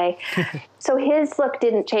go away. So his look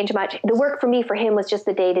didn't change much. The work for him was just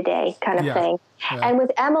the day-to-day kind of thing. Yeah. And with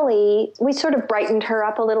Emily, we sort of brightened her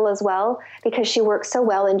up a little as well because she works so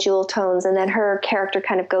well in jewel tones, and then her character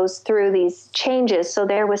kind of goes through these changes. So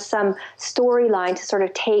there was some storyline to sort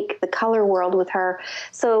of take the color world with her.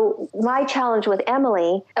 So my challenge with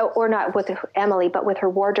Emily, or not with Emily, but with her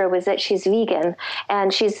wardrobe, is that she's vegan,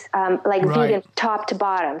 and she's vegan top to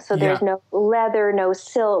bottom. So there's no leather, no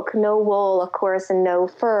silk, no wool, of course, and no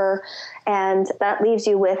fur. And that leaves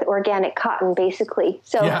you with organic cotton, basically.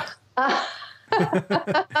 So,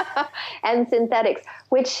 and synthetics,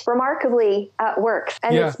 which remarkably works.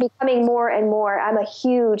 And it's becoming more and more. I'm a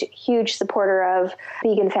huge, huge supporter of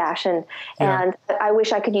vegan fashion. And I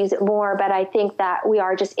wish I could use it more, but I think that we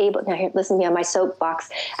are just able, now here, listen to me on my soapbox,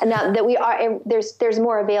 and now that we are, there's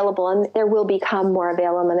more available, and there will become more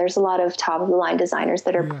available. And there's a lot of top of the line designers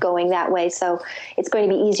that are going that way. So it's going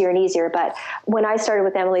to be easier and easier. But when I started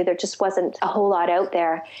with Emily, there just wasn't a whole lot out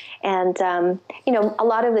there. And, a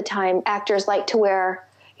lot of the time actors like to wear,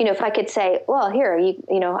 if I could say, well, here,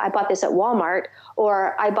 I bought this at Walmart,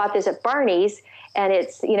 or I bought this at Barney's, and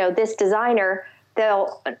it's, this designer,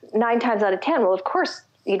 they'll 9 times out of 10, well, of course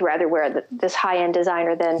you'd rather wear this high-end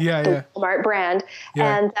designer than the Walmart brand.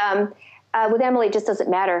 Yeah. with Emily, it just doesn't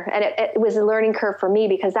matter. And it was a learning curve for me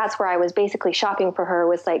because that's where I was basically shopping for her,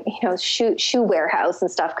 was like, shoe warehouse and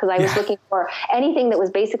stuff. Cause I was looking for anything that was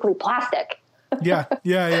basically plastic. Yeah.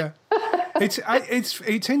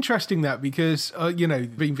 It's interesting that because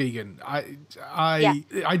being vegan,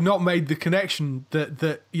 I'd not made the connection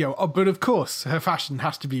that but of course her fashion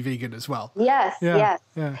has to be vegan as well. Yes.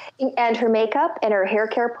 And her makeup and her hair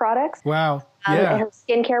care products. Wow. And her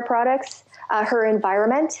skincare products, her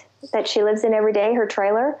environment that she lives in every day, her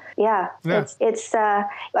trailer. It's I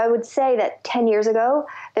would say that 10 years ago,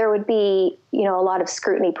 there would be, a lot of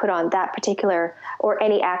scrutiny put on that particular, or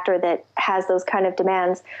any actor that has those kind of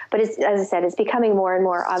demands. But as I said, it's becoming more and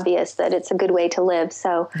more obvious that it's a good way to live.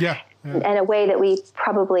 So, and a way that we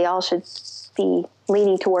probably all should be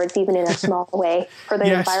leaning towards, even in a small way, for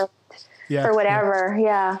the environment, or whatever.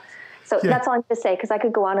 Yeah. So that's all I'm going to say, because I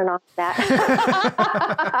could go on and on with that.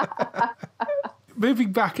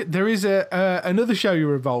 Moving back, there is another show you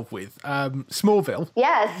were involved with, Smallville.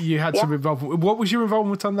 Yes. You had some involvement. What was your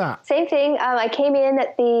involvement on that? Same thing. I came in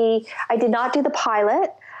I did not do the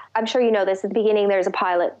pilot. I'm sure you know this. At the beginning, there's a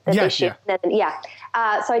pilot that they shoot.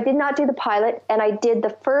 So I did not do the pilot, and I did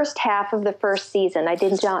the first half of the first season. I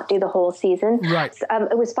did not do the whole season. Right.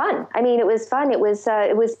 It was fun. I mean, it was fun.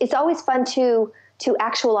 It's always fun to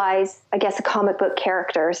actualize, I guess, the comic book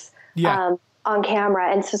characters. Yeah. On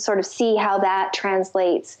camera, and to sort of see how that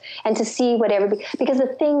translates, and to see because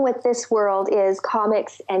the thing with this world is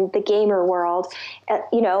comics and the gamer world,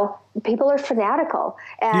 people are fanatical,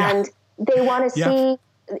 and they want to see,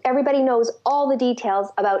 everybody knows all the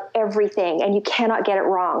details about everything, and you cannot get it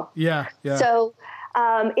wrong. So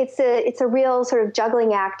it's a real sort of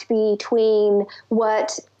juggling act between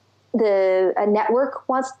what the network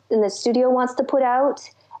wants and the studio wants to put out,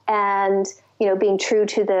 and being true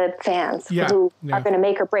to the fans who are going to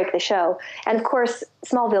make or break the show. And of course,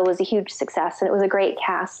 Smallville was a huge success, and it was a great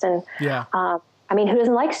cast. And who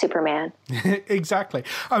doesn't like Superman? Exactly.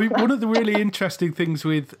 I mean, one of the really interesting things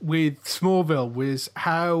with Smallville was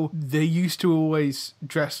how they used to always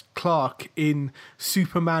dress Clark in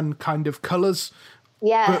Superman kind of colours.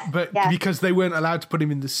 But because they weren't allowed to put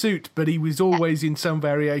him in the suit, but he was always in some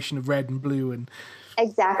variation of red and blue. And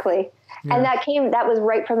exactly. Yeah. And that was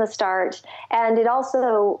right from the start. And it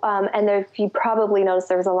also, if you probably noticed,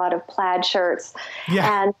 there was a lot of plaid shirts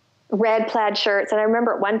and red plaid shirts. And I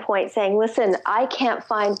remember at one point saying, listen, I can't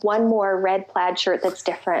find one more red plaid shirt that's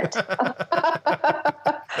different.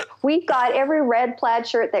 We've got every red plaid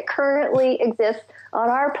shirt that currently exists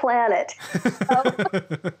on our planet.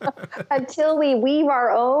 Until we weave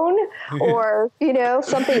our own, or,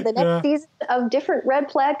 something, the next season of different red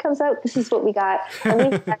plaid comes out, this is what we got.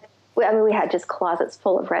 And we had just closets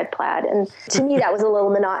full of red plaid, and to me that was a little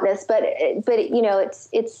monotonous. But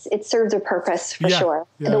it serves a purpose for sure.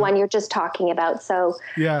 Yeah. The one you're just talking about. So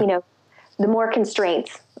the more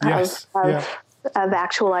constraints of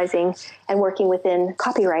actualizing and working within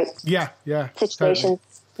copyright situations.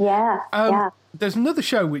 Totally. There's another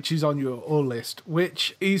show which is on your all list,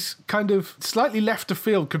 which is kind of slightly left of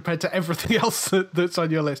field compared to everything else that's on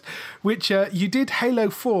your list, which you did Halo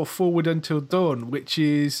 4 Forward Until Dawn, which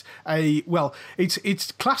is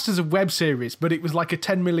it's classed as a web series, but it was like a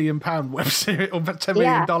 £10 million web series, or $10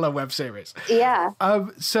 million web series. Yeah.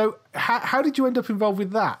 So how did you end up involved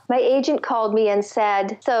with that? My agent called me and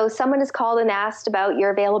said, so someone has called and asked about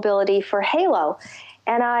your availability for Halo.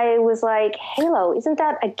 And I was like, Halo, isn't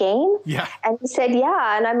that a game? Yeah. And he said,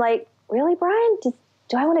 yeah. And I'm like, really, Brian? Do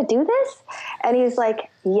I want to do this? And he was like,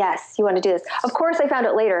 yes, you want to do this. Of course, I found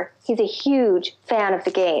out later, he's a huge fan of the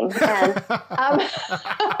game. And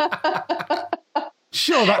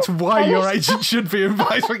sure, that's why your agent should be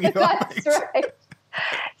advising you. That's right.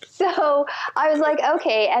 So I was like,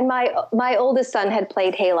 okay. And my oldest son had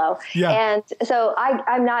played Halo. Yeah. And so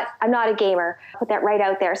I'm not a gamer. Put that right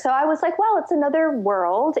out there. So I was like, well, it's another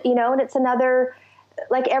world, and it's another,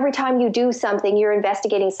 like every time you do something, you're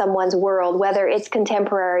investigating someone's world, whether it's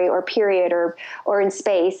contemporary or period or in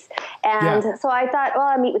space. And so I thought, well,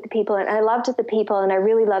 I'll meet with the people. And I loved the people. And I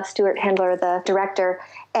really loved Stuart Hendler, the director.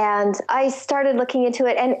 And I started looking into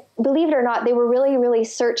it. And believe it or not, they were really, really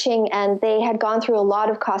searching. And they had gone through a lot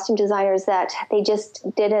of costume designers that they just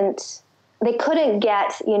they couldn't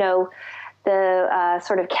get, the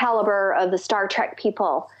sort of caliber of the Star Trek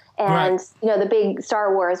people. And, the big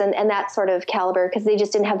Star Wars and that sort of caliber, because they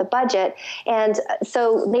just didn't have the budget. And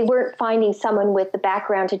so they weren't finding someone with the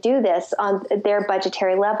background to do this on their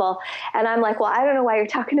budgetary level. And I'm like, well, I don't know why you're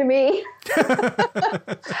talking to me.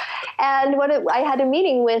 And I had a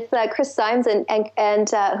meeting with Chris Symes, and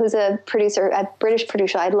who's a producer, a British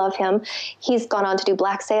producer. I love him. He's gone on to do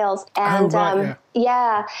Black Sails. And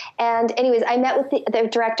Yeah. And anyways, I met with the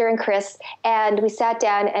director and Chris, and we sat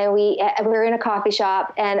down and we were in a coffee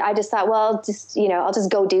shop, and I just thought, well, I'll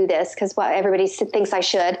just go do this because everybody thinks I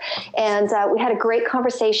should. And we had a great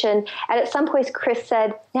conversation. And at some point, Chris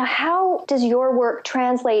said, now, how does your work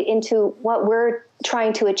translate into what we're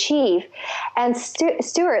trying to achieve? And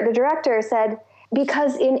Stuart, the director, said,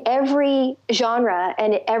 because in every genre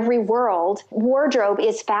and every world, wardrobe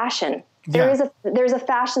is fashion. There's a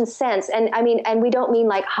fashion sense, and I mean, and we don't mean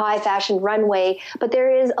like high fashion runway, but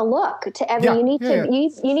there is a look to every. You need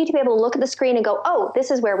to be able to look at the screen and go, oh,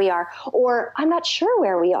 this is where we are, or I'm not sure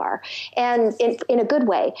where we are, and in a good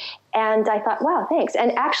way. And I thought, wow, thanks.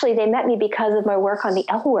 And actually, they met me because of my work on the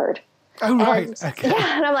L Word. Oh, right. Okay.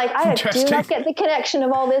 Yeah, and I'm like, I do not get the connection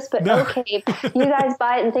of all this, but okay, you guys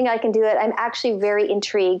buy it and think I can do it. I'm actually very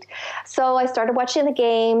intrigued. So I started watching the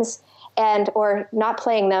games or not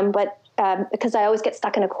playing them, but because I always get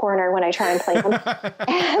stuck in a corner when I try and play them.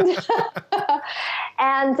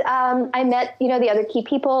 and I met, the other key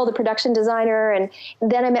people, the production designer, and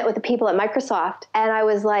then I met with the people at Microsoft, and I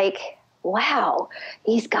was like, wow,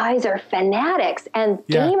 these guys are fanatics and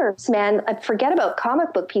gamers, man. Forget about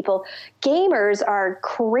comic book people. Gamers are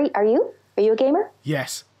great. Are you a gamer?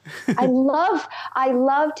 Yes. I loved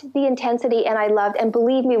the intensity, and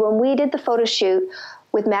believe me, when we did the photo shoot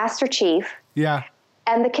with Master Chief. Yeah.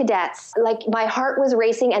 And the cadets, like my heart was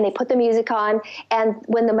racing, and they put the music on. And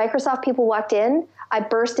when the Microsoft people walked in, I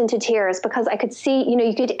burst into tears because I could see,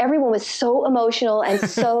 everyone was so emotional and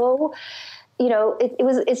so,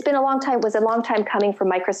 it's been a long time. It was a long time coming for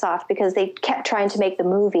Microsoft because they kept trying to make the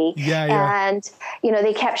movie. And,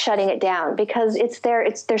 they kept shutting it down because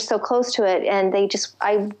they're so close to it. And they just,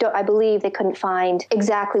 I believe they couldn't find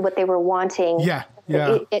exactly what they were wanting.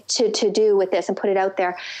 To do with this and put it out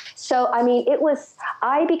there. So, I mean,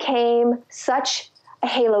 I became such a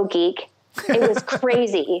Halo geek. It was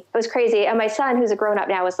crazy. It was crazy. And my son, who's a grown up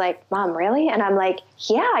now, was like, Mom, really? And I'm like,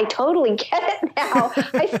 yeah, I totally get it now.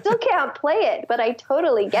 I still can't play it, but I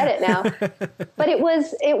totally get it now. But it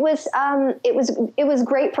was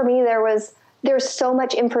great for me. There's so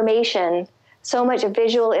much information, so much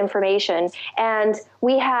visual information. And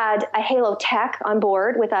we had a Halo tech on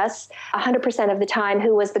board with us 100% of the time,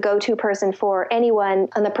 who was the go-to person for anyone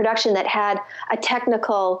on the production that had a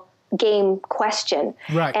technical game question.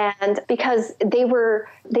 Right. And because they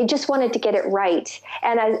just wanted to get it right.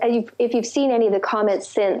 And if you've seen any of the comments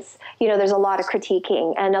since, there's a lot of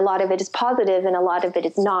critiquing, and a lot of it is positive and a lot of it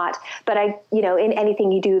is not. But in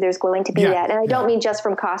anything you do, there's going to be that. And I don't mean just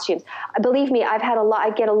from costumes. Believe me,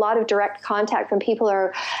 I get a lot of direct contact from people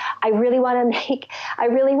I really want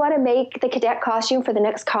to make the cadet costume for the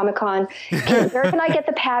next Comic-Con. Where can I get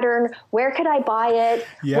the pattern? Where could I buy it?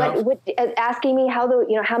 Asking me how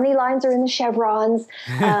many lines are in the chevrons,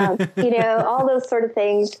 all those sort of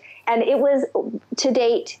things. And it was, to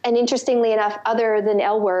date, and interestingly enough, other than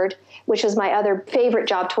L Word, which was my other favorite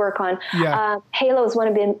job to work on, Halo has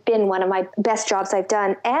been one of my best jobs I've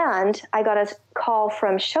done. And I got a call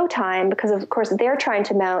from Showtime because, of course, they're trying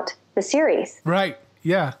to mount the series. Right,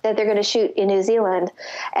 yeah. That they're going to shoot in New Zealand.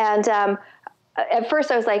 And at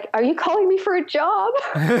first I was like, are you calling me for a job?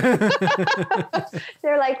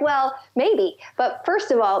 They're like, well, maybe. But first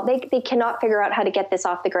of all, they cannot figure out how to get this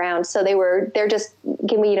off the ground. So they're just,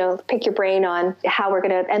 give me, pick your brain on how we're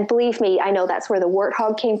going to, and believe me, I know that's where the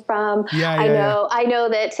warthog came from. I know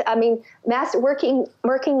that, I mean,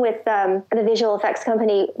 working with the visual effects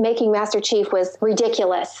company, making Master Chief was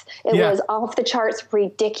ridiculous. It was off the charts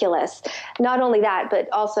ridiculous. Not only that, but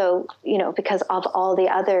also, because of all the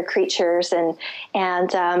other creatures and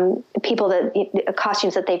people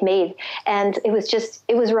costumes that they've made. And it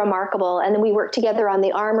was remarkable. And then we worked together on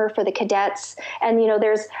the armor for the cadets. And,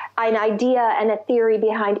 there's an idea and a theory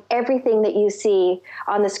behind everything that you see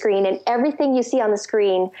on the screen, and everything you see on the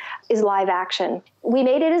screen is live action. We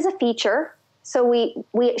made it as a feature. So we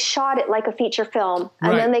shot it like a feature film,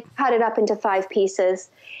 and then they cut it up into 5 pieces.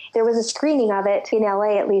 There was a screening of it in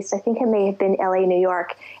LA, at least. I think it may have been LA, New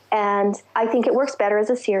York. And I think it works better as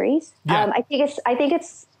a series. I think it's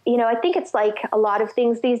like a lot of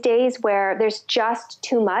things these days where there's just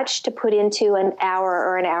too much to put into an hour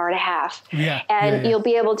or an hour and a half. You'll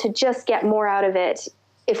be able to just get more out of it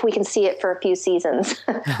if we can see it for a few seasons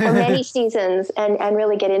or many seasons and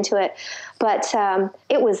really get into it. But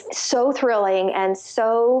it was so thrilling. And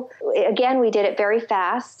so, again, we did it very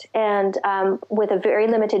fast and with a very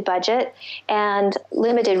limited budget and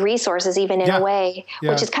limited resources, even in a way,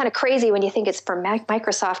 which is kind of crazy when you think it's for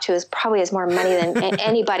Microsoft, who probably has more money than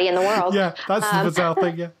anybody in the world. Yeah, that's the bizarre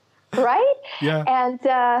thing, Right? Yeah. And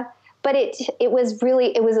but it was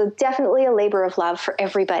definitely a labor of love for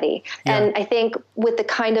everybody. Yeah. And I think with the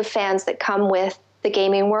kind of fans that come with the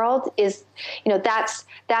gaming world is, that's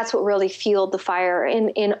what really fueled the fire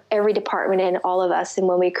in every department in all of us. And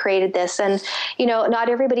when we created this, and, not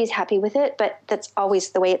everybody's happy with it, but that's always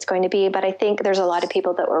the way it's going to be. But I think there's a lot of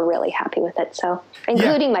people that were really happy with it. So,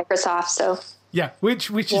 including Microsoft. So, yeah,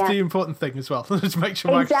 which is the important thing as well, to make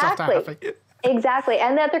sure Microsoft are happy. Exactly.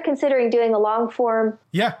 And that they're considering doing a long form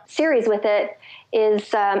series with it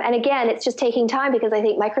is, and again, it's just taking time because I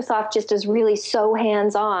think Microsoft just is really so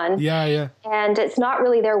hands-on. Yeah. And it's not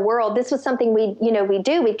really their world. This was something we'd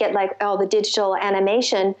get like all the digital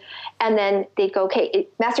animation, and then they'd go, okay,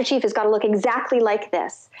 Master Chief has got to look exactly like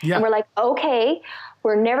this. Yeah. And we're like, okay,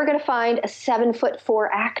 we're never going to find a 7'4"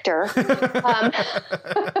 actor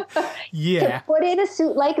to put in a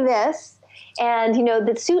suit like this. And,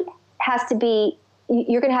 the suit has to be,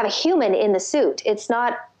 you're going to have a human in the suit. It's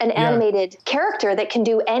not an animated character that can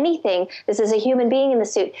do anything. This is a human being in the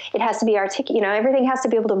suit. It has to be articulate, everything has to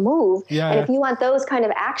be able to move. And if you want those kind of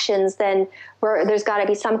actions, then there's got to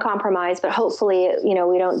be some compromise, but hopefully, we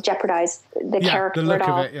don't jeopardize the character the look at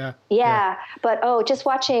all. of it, Yeah. But, just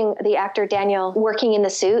watching the actor Daniel working in the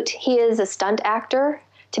suit, he is a stunt actor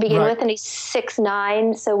to begin with, and he's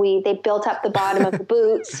 6'9", so they built up the bottom of the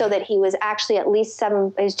boots so that he was actually at least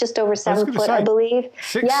he's just over 7 foot, I believe.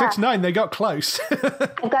 6'9", they got close.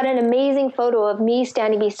 I've got an amazing photo of me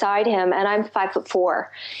standing beside him, and I'm 5'4",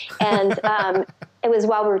 and it was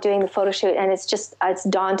while we were doing the photo shoot, and it's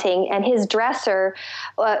daunting. And his dresser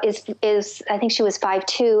is I think she was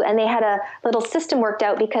 5'2", and they had a little system worked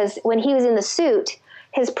out because when he was in the suit,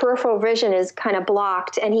 his peripheral vision is kind of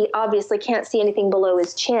blocked, and he obviously can't see anything below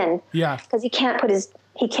his chin. Yeah. Because he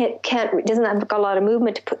doesn't have a lot of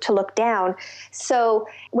movement to look down. So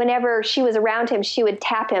whenever she was around him, she would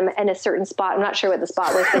tap him in a certain spot. I'm not sure what the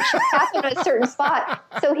spot was, but she tapped him in a certain spot.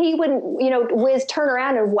 So he wouldn't, whiz turn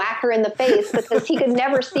around and whack her in the face because he could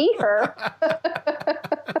never see her.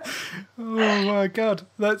 Oh my God.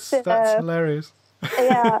 That's hilarious.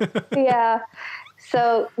 Yeah.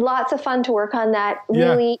 So lots of fun to work on that.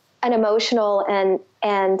 Really an emotional and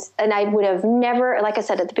I would have never, like I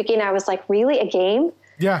said at the beginning, I was like, really, a game?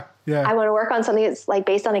 Yeah. I want to work on something that's like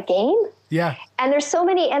based on a game. Yeah. And there's so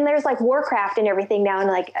many, and there's like Warcraft and everything now, and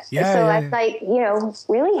like I'm like,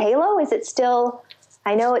 really, Halo? Is it still?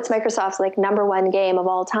 I know it's Microsoft's like #1 game of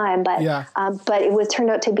all time, but it turned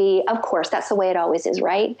out to be, of course, that's the way it always is,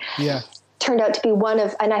 right? Yeah. Turned out to be one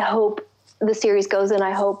of, and I hope the series goes, and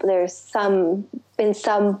I hope there's in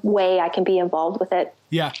some way I can be involved with it.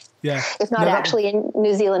 Yeah. If not actually in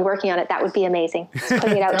New Zealand working on it, that would be amazing.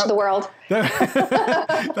 Putting it out to the world.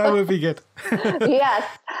 That would be good. Yes.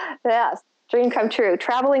 Dream come true.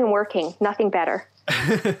 Traveling and working, nothing better.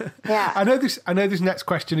 Yeah. I know this next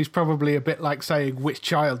question is probably a bit like saying, which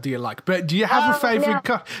child do you like? But do you have a favorite?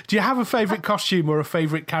 Do you have a favorite costume or a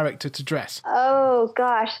favorite character to dress? Oh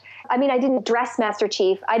gosh, I mean, I didn't dress Master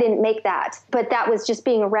Chief. I didn't make that, but that was just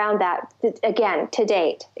being around that. Again, to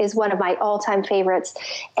date, is one of my all-time favorites,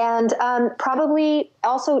 and probably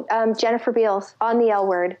also Jennifer Beals on the L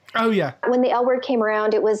Word. Oh yeah. When the L Word came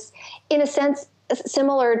around, it was in a sense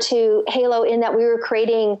similar to Halo in that we were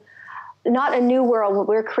creating not a new world, but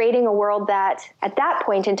we're creating a world that at that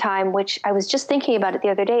point in time, which I was just thinking about it the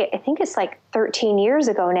other day, I think it's like 13 years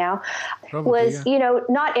ago now, was,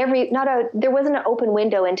 there wasn't an open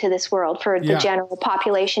window into this world for the general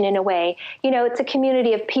population in a way. It's a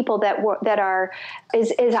community of people that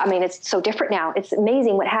it's so different now. It's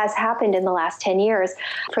amazing what has happened in the last 10 years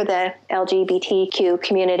for the LGBTQ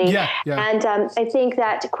community. And I think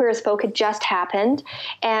that Queer as Folk had just happened.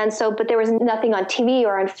 And so, but there was nothing on TV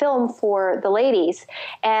or on film for the ladies.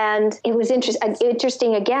 And it was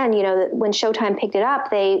interesting again, that when Showtime picked it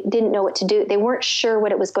up, they didn't know what to do. They weren't sure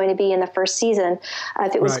what it was going to be in the first season,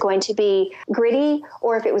 if it was going to be gritty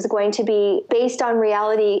or if it was going to be based on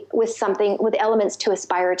reality with elements to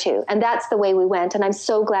aspire to. And that's the way we went. And I'm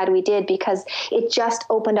so glad we did, because it just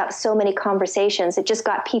opened up so many conversations. It just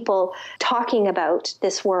got people talking about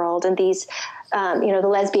this world and these the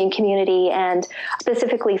lesbian community, and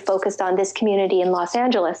specifically focused on this community in Los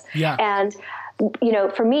Angeles. Yeah. And,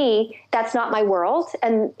 for me, that's not my world.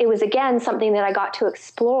 And it was, again, something that I got to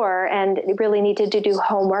explore and really needed to do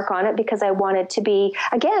homework on it, because I wanted to be,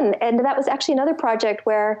 again, and that was actually another project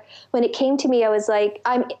where when it came to me, I was like,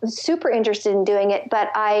 I'm super interested in doing it, but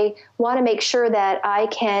I want to make sure that I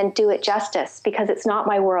can do it justice, because it's not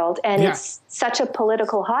my world. And it's such a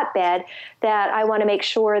political hotbed that I want to make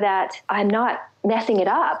sure that I'm not messing it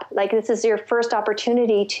up. Like, this is your first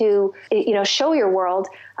opportunity to, show your world.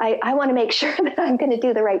 I want to make sure that I'm going to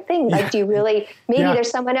do the right thing by Like, do you really, maybe there's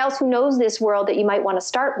someone else who knows this world that you might want to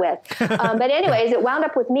start with. But anyways, it wound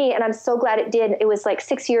up with me, and I'm so glad it did. It was like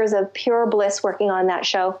 6 years of pure bliss working on that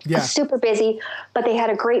show. Yeah. It was super busy, but they had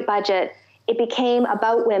a great budget. It became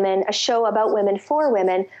about women, a show about women for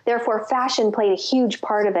women. Therefore, fashion played a huge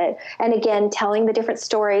part of it. And again, telling the different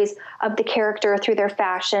stories of the character through their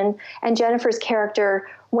fashion. And Jennifer's character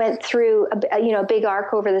went through a big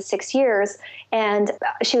arc over the 6 years. And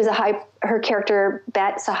she was her character,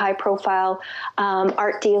 Bet's a high profile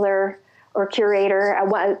art dealer or curator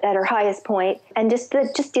at her highest point, and just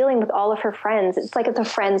dealing with all of her friends. It's like the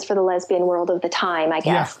friends for the lesbian world of the time, I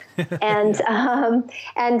guess. Yeah.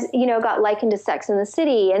 and got likened to Sex and the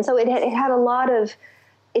City, and so it had a lot of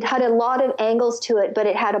angles to it, but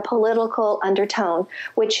it had a political undertone,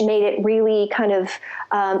 which made it really kind of,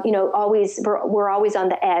 we're always on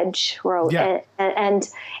the edge,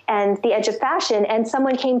 and the edge of fashion. And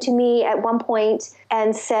someone came to me at one point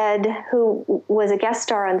and said, who was a guest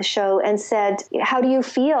star on the show, and said, how do you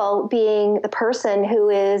feel being the person who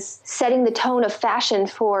is setting the tone of fashion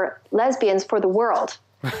for lesbians for the world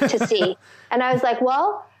to see? And I was like,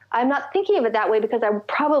 well, I'm not thinking of it that way because I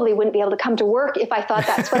probably wouldn't be able to come to work if I thought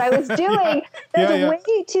that's what I was doing. There's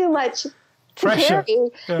way too much to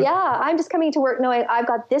carry. Yeah, I'm just coming to work knowing I've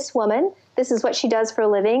got this woman. This is what she does for a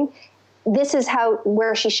living. This is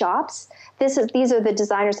where she shops. These are the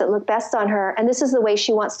designers that look best on her, and this is the way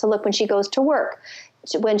she wants to look when she goes to work.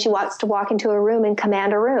 When she wants to walk into a room and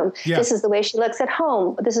command a room. Yeah. This is the way she looks at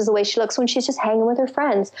home. This is the way she looks when she's just hanging with her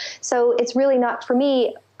friends. So it's really not, for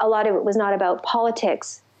me, a lot of it was not about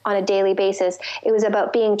politics on a daily basis. It was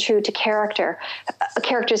about being true to characters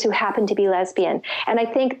who happen to be lesbian. And I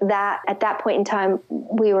think that at that point in time,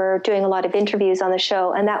 we were doing a lot of interviews on the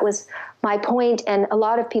show, and that was my point, and a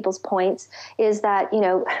lot of people's points, is that,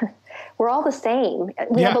 we're all the same.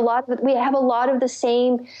 We have a lot of the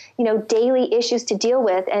same, daily issues to deal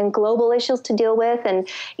with and global issues to deal with. And,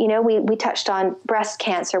 we touched on breast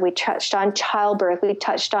cancer. We touched on childbirth. We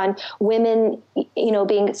touched on women,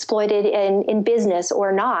 being exploited in business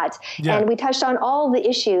or not. Yeah. And we touched on all the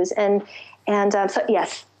issues. So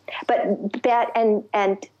yes, but that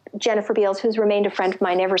and Jennifer Beals, who's remained a friend of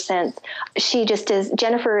mine ever since.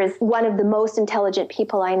 Jennifer is one of the most intelligent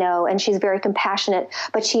people I know, and she's very compassionate,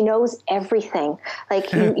 but she knows everything.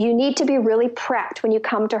 Like you need to be really prepped when you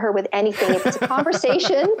come to her with anything. If it's a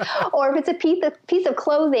conversation or if it's a piece of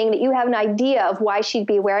clothing that you have an idea of why she'd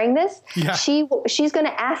be wearing this, she's going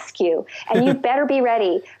to ask you, and you better be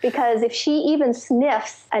ready, because if she even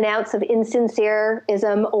sniffs an ounce of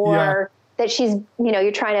insincerism or that she's going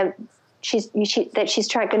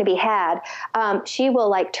to be had, she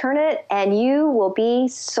will turn it, and you will be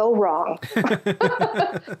so wrong.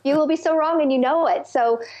 You will be so wrong, and you know it.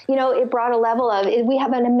 So, it brought a level of, we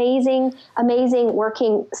have an amazing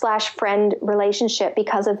working / friend relationship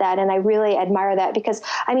because of that. And I really admire that, because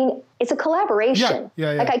it's a collaboration.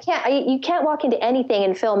 Yeah. You can't walk into anything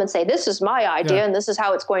in film and say, this is my idea and this is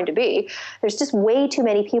how it's going to be. There's just way too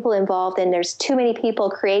many people involved, and there's too many people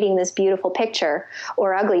creating this beautiful picture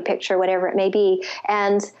or ugly picture, whatever it may be.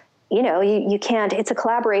 And, you can't, it's a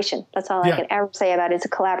collaboration. That's all I can ever say about it. It's a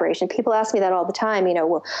collaboration. People ask me that all the time,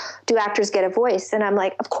 well, do actors get a voice? And I'm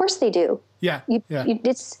like, of course they do.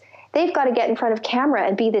 They've got to get in front of camera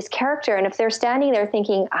and be this character. And if they're standing there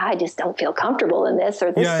thinking, I just don't feel comfortable in this,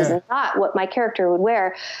 or this is not what my character would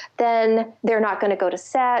wear, then they're not going to go to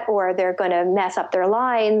set, or they're going to mess up their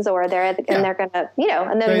lines, or they're going to, and then they're going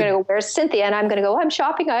to go, where's Cynthia? And I'm going to go, I'm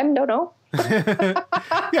shopping. Don't know.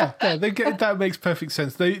 That makes perfect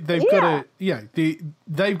sense. They've got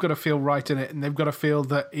to feel right in it, and they've got to feel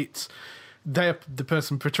that they're the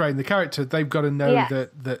person portraying the character. They've got to know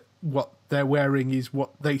that what they're wearing is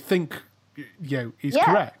what they think is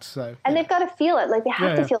correct. So they've got to feel it. Like, they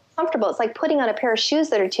have to feel comfortable. It's like putting on a pair of shoes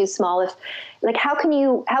that are too small. How can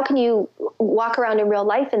you walk around in real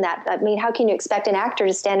life in that? How can you expect an actor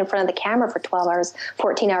to stand in front of the camera for 12 hours,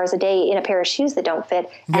 14 hours a day in a pair of shoes that don't fit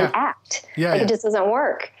and act? It just doesn't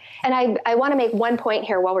work. And I want to make one point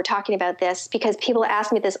here while we're talking about this, because people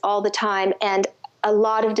ask me this all the time, and a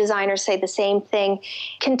lot of designers say the same thing.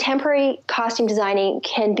 Contemporary costume designing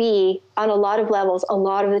can be, on a lot of levels, a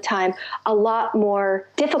lot of the time, a lot more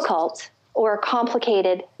difficult or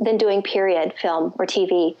complicated than doing period film or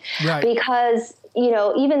TV. Right. Because,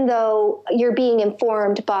 even though you're being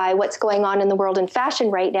informed by what's going on in the world in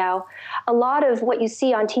fashion right now, a lot of what you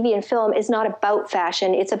see on TV and film is not about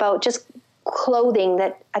fashion. It's about just clothing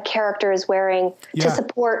that a character is wearing to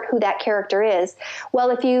support who that character is. Well,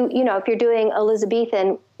 if you're doing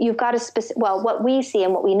Elizabethan, you've got what we see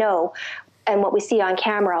and what we know, and what we see on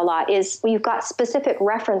camera a lot is you've got specific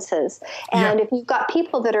references. And if you've got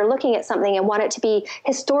people that are looking at something and want it to be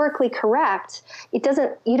historically correct, you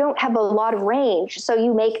don't have a lot of range. So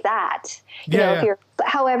you make that,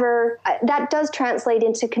 however, that does translate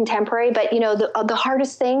into contemporary, but the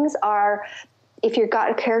hardest things are if you've got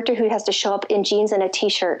a character who has to show up in jeans and a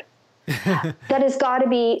t-shirt. That has got to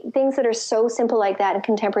be things that are so simple like that in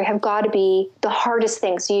contemporary have got to be the hardest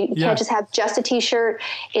things. You can't just have just a t-shirt.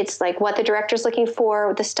 It's like what the director's looking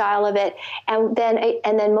for, the style of it, and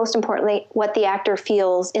then most importantly, what the actor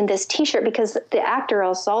feels in this t-shirt, because the actor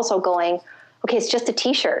is also going, okay, it's just a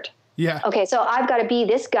t-shirt. Yeah. Okay, so I've got to be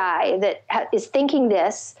this guy that is thinking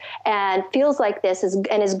this and feels like this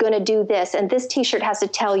and is going to do this, and this t-shirt has to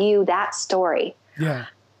tell you that story. Yeah.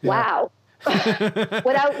 Wow.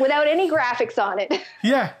 without any graphics on it.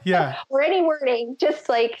 Yeah. Or any wording, just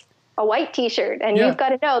like a white t-shirt. And you've got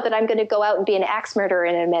to know that I'm going to go out and be an axe murderer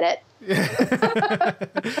in a minute.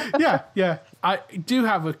 Yeah. I do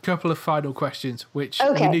have a couple of final questions, which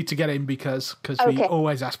we need to get in because we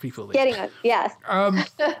always ask people this. Getting it, yes.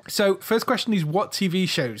 So first question is, what TV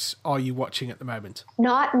shows are you watching at the moment?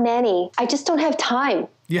 Not many. I just don't have time.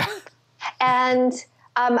 Yeah. And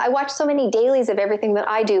I watch so many dailies of everything that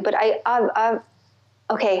I do, but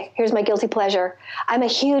okay, here's my guilty pleasure. I'm a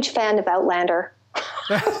huge fan of Outlander.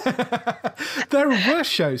 There are worse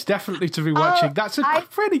shows definitely to be watching. That's a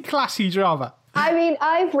pretty classy drama. I mean,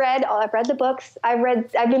 I've read the books. I've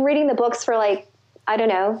been reading the books for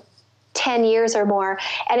 10 years or more.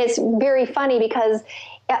 And it's very funny because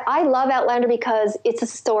I love Outlander because it's a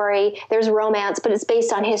story, there's romance, but it's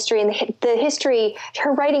based on history. And the history,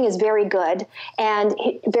 her writing is very good and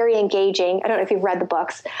very engaging. I don't know if you've read the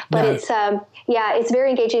books, but it's very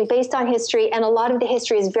engaging, based on history. And a lot of the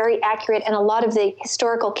history is very accurate. And a lot of the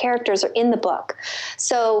historical characters are in the book.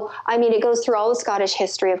 So, I mean, it goes through all the Scottish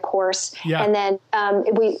history, of course. Yeah. And then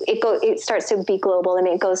it starts to be global. I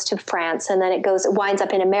mean, it goes to France, and then it winds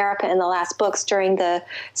up in America in the last books during the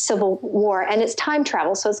Civil War. And it's time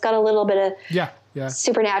travel. So it's got a little bit of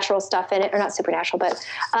supernatural stuff in it, or not supernatural, but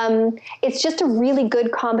it's just a really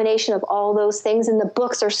good combination of all those things. And the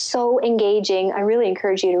books are so engaging. I really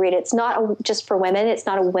encourage you to read it. It's not just for women. It's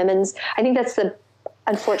not a women's. I think that's the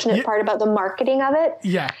unfortunate part about the marketing of it.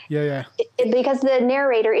 Yeah. Because the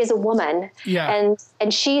narrator is a woman. Yeah.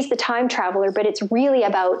 And she's the time traveler, but it's really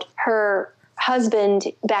about her husband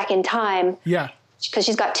back in time. Yeah. Because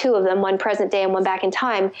she's got two of them, one present day and one back in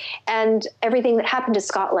time, and everything that happened to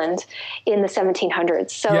Scotland in the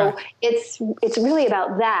 1700s. So it's really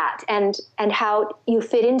about that and how you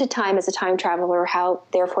fit into time as a time traveler, how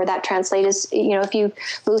therefore that translates, if you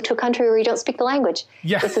move to a country where you don't speak the language.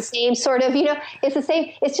 Yeah. It's the same sort of, it's the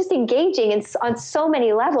same, it's just engaging on so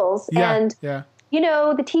many levels. Yeah. And,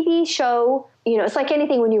 the TV show, it's like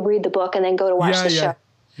anything when you read the book and then go to watch the show.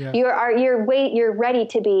 Yeah. You're ready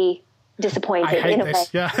to be disappointed in a way.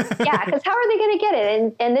 Yeah, because how are they going to get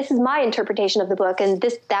it? And this is my interpretation of the book, and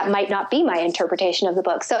that might not be my interpretation of the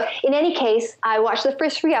book. So in any case, I watched the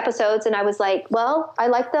first 3 episodes and I was like, well, I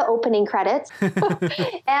like the opening credits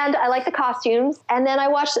and I like the costumes. And then I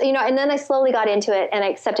watched, and then I slowly got into it and I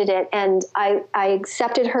accepted it. And I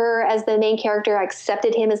accepted her as the main character. I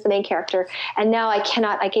accepted him as the main character. And now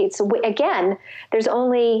again, there's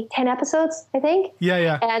only 10 episodes, I think.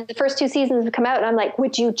 Yeah. And the first 2 seasons have come out and I'm like,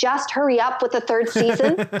 would you just hurry up with the 3rd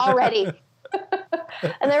season already?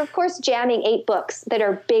 And they're, of course, jamming 8 books that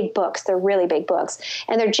are big books. They're really big books.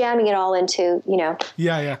 And they're jamming it all into,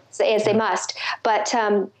 as they must. But,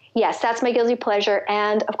 yes, that's my guilty pleasure.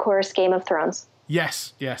 And, of course, Game of Thrones.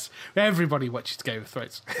 Yes. Everybody watches Game of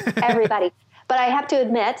Thrones. Everybody. But I have to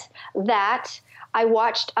admit that I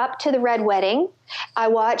watched up to the Red Wedding. I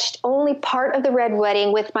watched only part of the Red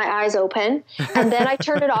Wedding with my eyes open, and then I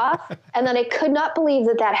turned it off, and then I could not believe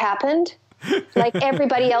that happened, like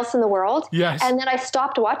everybody else in the world. Yes. And then I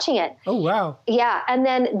stopped watching it. Oh, wow. Yeah, and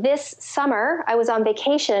then this summer, I was on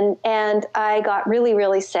vacation, and I got really,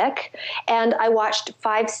 really sick, and I watched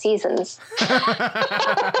 5 seasons.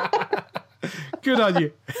 Good on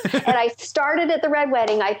you. And I started at the Red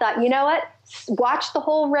Wedding. I thought, you know what? Watch the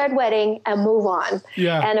whole Red Wedding and move on.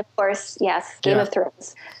 Yeah. And of course, yes, Game of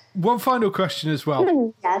Thrones. One final question as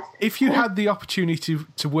well. Yes. If you had the opportunity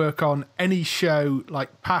to work on any show,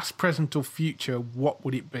 like past, present, or future, what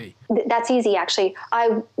would it be? That's easy, actually.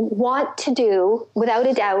 I want to do, without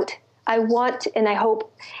a doubt, and I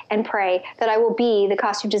hope and pray that I will be the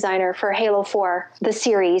costume designer for Halo 4, the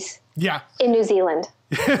series, in New Zealand.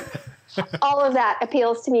 All of that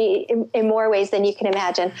appeals to me in more ways than you can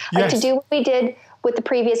imagine. Like to do what we did with the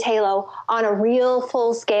previous Halo on a real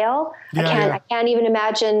full scale. I can't even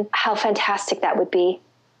imagine how fantastic that would be.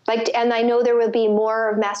 And I know there will be more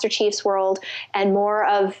of Master Chief's world and more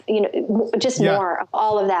of, more of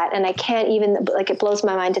all of that. And I can't even, it blows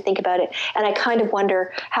my mind to think about it. And I kind of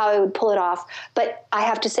wonder how I would pull it off. But I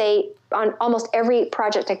have to say, on almost every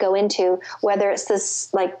project I go into, whether it's this,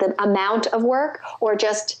 the amount of work or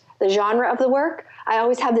just the genre of the work, I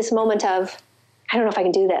always have this moment of, I don't know if I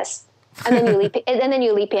can do this. And then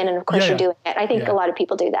you leap in, and of course you're doing it. I think a lot of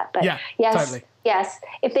people do that. But totally. Yes.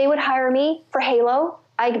 If they would hire me for Halo,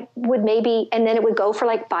 I would maybe, and then it would go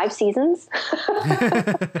for 5 seasons.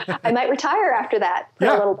 I might retire after that for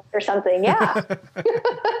a little bit or something. Yeah.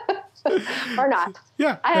 Or not.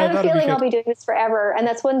 Yeah. I have a feeling I'll be doing this forever. And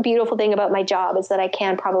that's one beautiful thing about my job is that I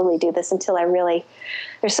can probably do this until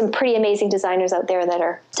there's some pretty amazing designers out there that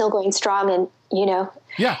are still going strong and,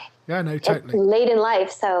 Yeah. Yeah, no, totally. Late in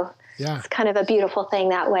life. So yeah, it's kind of a beautiful thing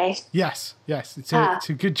that way. Yes. It's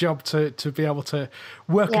a good job to be able to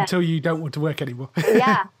work until you don't want to work anymore.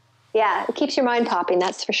 Yeah. It keeps your mind popping,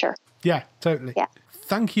 that's for sure. Yeah, totally. Yeah.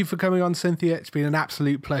 Thank you for coming on, Cynthia. It's been an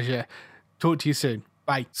absolute pleasure. Talk to you soon.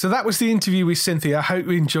 Bye. So that was the interview with Cynthia. I hope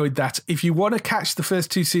you enjoyed that. If you want to catch the first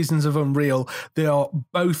 2 seasons of Unreal, they are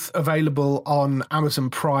both available on Amazon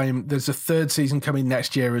Prime. There's a 3rd season coming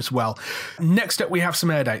next year as well. Next up, we have some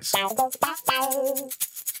air dates.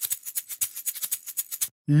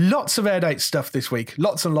 Lots of air date stuff this week.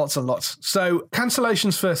 Lots and lots and lots. So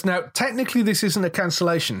cancellations first. Now, technically, this isn't a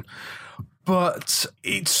cancellation, but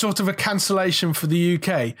it's sort of a cancellation for the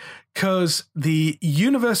UK because the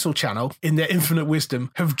Universal Channel, in their infinite wisdom,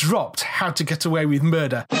 have dropped How to Get Away with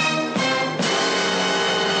Murder.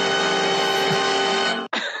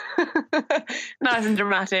 Nice and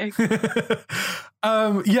dramatic.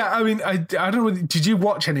 I don't know. Did you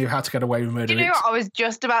watch any of How to Get Away with Murder? Do you know what? I was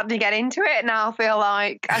just about to get into it. Now I feel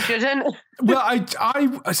like I shouldn't. Well,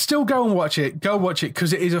 I still go and watch it. Go watch it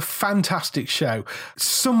because it is a fantastic show.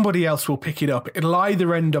 Somebody else will pick it up. It'll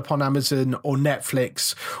either end up on Amazon or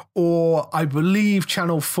Netflix, or I believe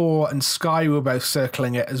Channel 4 and Sky were both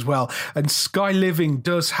circling it as well. And Sky Living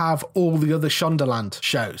does have all the other Shondaland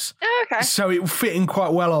shows. Oh, okay. So it will fit in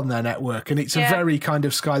quite well on their network. And it's a very kind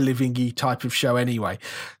of Sky Living-y type of show anyway.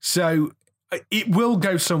 So it will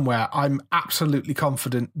go somewhere. I'm absolutely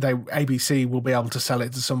confident ABC will be able to sell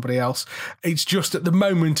it to somebody else. It's just at the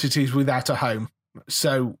moment it is without a home.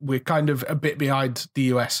 So we're kind of a bit behind the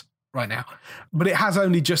US right now. But it has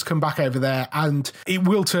only just come back over there and it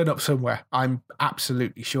will turn up somewhere. I'm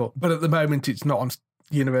absolutely sure. But at the moment it's not on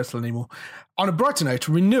Universal anymore. On a brighter note,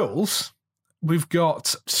 renewals. We've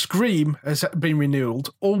got Scream has been renewed,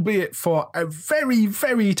 albeit for a very,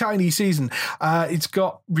 very tiny season. It's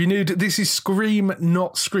got renewed. This is Scream,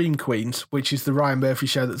 not Scream Queens, which is the Ryan Murphy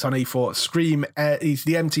show that's on E4. Scream is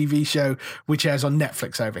the MTV show, which airs on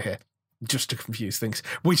Netflix over here, just to confuse things,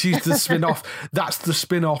 which is the spin-off. That's the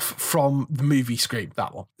spin-off from the movie Scream,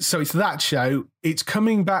 that one. So it's that show. It's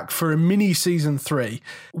coming back for a mini season 3,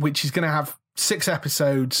 which is going to have 6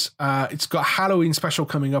 episodes. It's got a Halloween special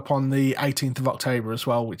coming up on the 18th of October as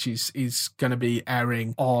well, which is going to be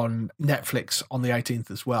airing on Netflix on the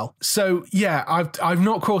 18th as well. So yeah, I've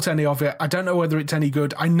not caught any of it. I don't know whether it's any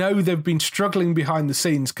good. I know they've been struggling behind the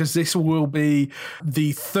scenes because this will be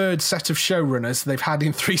the 3rd set of showrunners they've had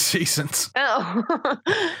in 3 seasons. Oh,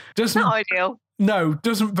 not ideal. No,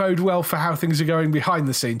 doesn't bode well for how things are going behind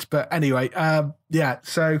the scenes. But anyway,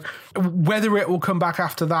 so whether it will come back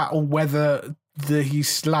after that or whether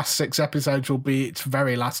these last 6 episodes will be its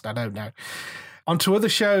very last, I don't know. On to other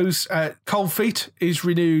shows, Cold Feet is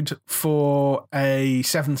renewed for a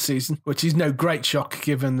 7th season, which is no great shock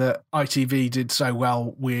given that ITV did so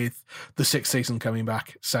well with the 6th season coming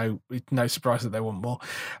back. So it's no surprise that they want more.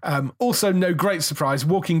 Also, no great surprise,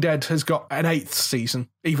 Walking Dead has got an 8th season,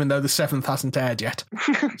 even though the 7th hasn't aired yet.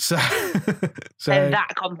 so They're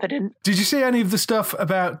that confident. Did you see any of the stuff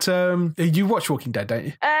about... you watch Walking Dead, don't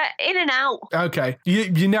you? In and out. Okay.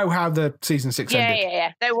 You know how the season 6 ended?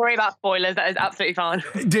 Yeah. Don't worry about spoilers. That is absolutely fine.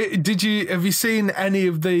 Have you seen any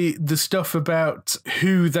of the stuff about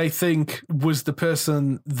who they think was the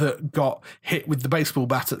person that got hit with the baseball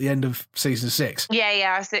bat at the end of season 6?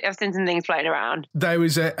 Yeah. I've seen some things floating around. There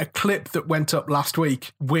was a clip that went up last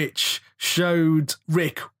week which showed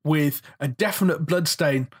Rick with a definite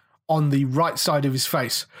bloodstain on the right side of his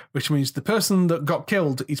face, which means the person that got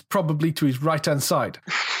killed is probably to his right-hand side.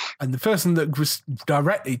 And the person that was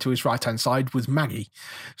directly to his right-hand side was Maggie.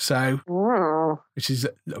 So, which is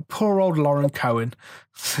poor old Lauren Cohen.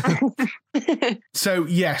 So,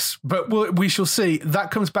 yes, but we shall see.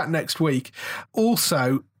 That comes back next week.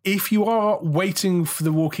 Also, if you are waiting for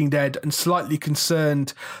The Walking Dead and slightly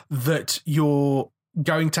concerned that your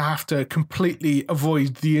going to have to completely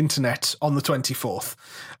avoid the internet on the 24th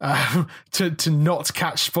to not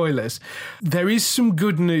catch spoilers. There is some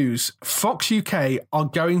good news. Fox UK are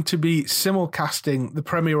going to be simulcasting the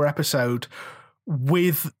premiere episode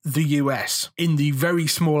with the US in the very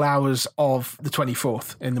small hours of the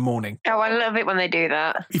 24th in the morning. Oh, I love it when they do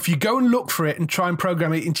that. If you go and look for it and try and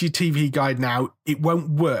program it into your TV guide now, it won't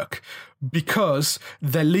work because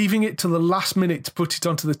they're leaving it to the last minute to put it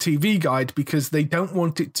onto the TV guide because they don't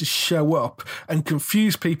want it to show up and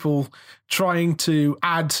confuse people trying to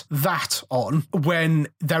add that on when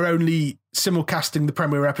they're only simulcasting the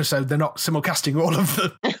premiere episode. They're not simulcasting all of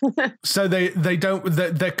them. So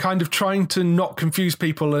they're kind of trying to not confuse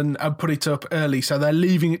people and put it up early. So they're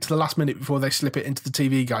leaving it to the last minute before they slip it into the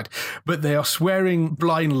TV guide. But they are swearing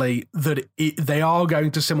blindly that they are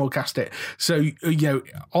going to simulcast it. So,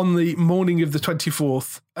 on the morning of the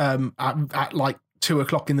 24th, at like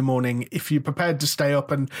 2:00 in the morning, if you're prepared to stay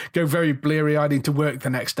up and go very bleary-eyed into work the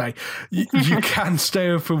next day, you can stay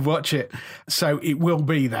up and watch it. So it will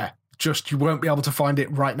be there. Just you won't be able to find it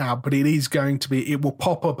right now, but it is going to be, it will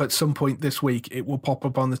pop up at some point this week. It will pop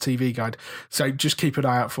up on the TV guide. So just keep an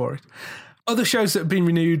eye out for it. Other shows that have been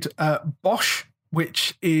renewed, Bosch,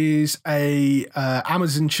 which is a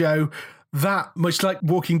Amazon show that, much like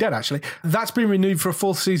Walking Dead, actually, that's been renewed for a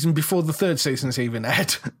 4th season before the 3rd season's even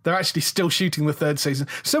aired. They're actually still shooting the 3rd season.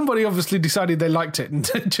 Somebody obviously decided they liked it and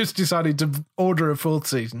just decided to order a 4th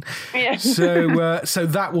season. Yeah. So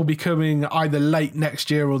that will be coming either late next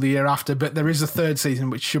year or the year after, but there is a 3rd season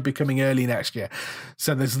which should be coming early next year.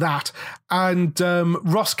 So there's that. And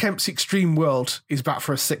Ross Kemp's Extreme World is back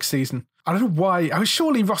for a 6th season. I don't know why.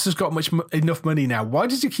 Surely Ross has got enough money now. Why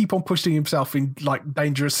does he keep on pushing himself in like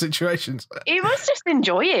dangerous situations? He must just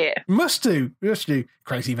enjoy it. Must do.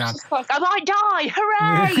 Crazy man. Like, I might die.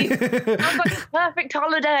 Hooray! I've got the perfect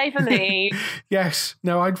holiday for me. Yes.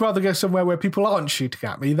 No, I'd rather go somewhere where people aren't shooting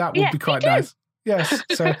at me. That would be quite nice. Yes.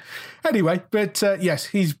 So anyway, but yes,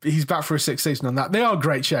 he's back for a 6th season on that. They are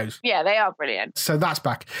great shows. Yeah, they are brilliant. So that's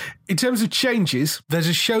back. In terms of changes, there's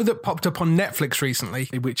a show that popped up on Netflix recently,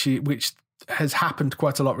 which has happened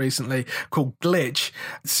quite a lot recently, called Glitch.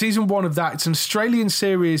 Season 1 of that, it's an Australian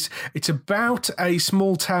series. It's about a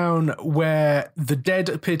small town where the dead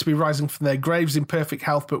appear to be rising from their graves in perfect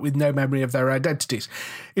health, but with no memory of their identities.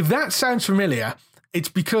 If that sounds familiar, it's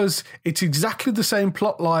because it's exactly the same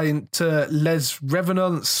plot line to Les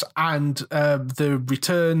Revenants and The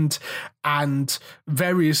Returned and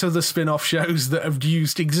various other spin-off shows that have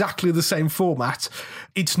used exactly the same format.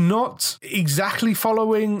 It's not exactly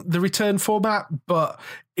following the Return format, but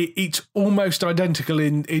it's almost identical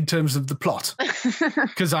in terms of the plot.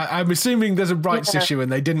 Because I'm assuming there's a rights issue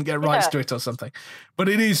and they didn't get rights to it or something. But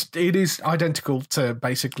it is identical to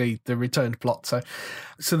basically the Returned plot. So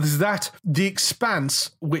there's that. The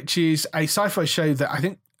Expanse, which is a sci-fi show that I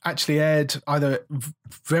think actually aired either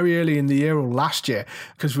very early in the year or last year,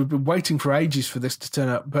 because we've been waiting for ages for this to turn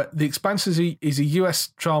up. But The Expanse is a US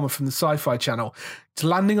drama from the Sci-Fi Channel. It's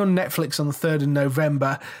landing on Netflix on the 3rd of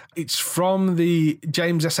November. It's from the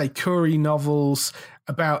James S.A. Curry novels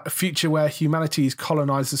about a future where humanity has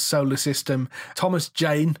colonized the solar system. Thomas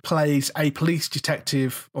Jane plays a police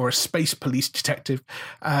detective, or a space police detective,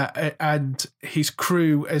 and his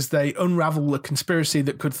crew as they unravel a conspiracy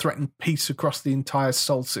that could threaten peace across the entire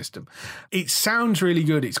solar system. It sounds really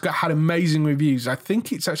good. It's had amazing reviews. I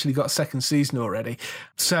think it's actually got a 2nd season already.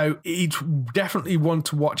 So it's definitely one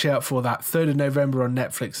to watch out for. That 3rd of November on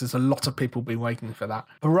Netflix. There's a lot of people been waiting for that.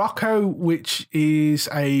 Barocco, which is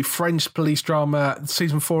a French police drama,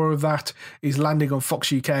 season 4 of that is landing on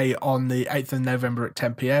Fox UK on the 8th of November at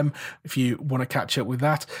 10 p.m. if you want to catch up with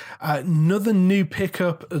that. Another new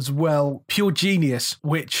pickup as well, Pure Genius,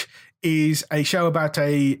 which is a show about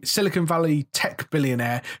a Silicon Valley tech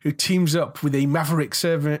billionaire who teams up with a maverick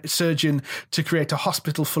surgeon to create a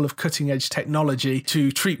hospital full of cutting-edge technology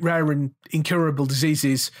to treat rare and incurable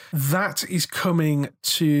diseases. That is coming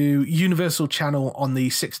to Universal Channel on the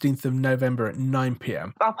 16th of November at 9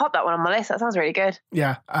 p.m. I'll pop that one on my list. That sounds really good.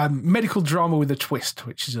 Yeah, medical drama with a twist,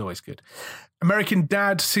 which is always good. American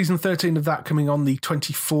Dad, season 13 of that coming on the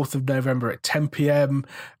 24th of November at 10 p.m.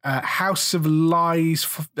 House of Lies,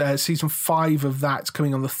 season 5 of that's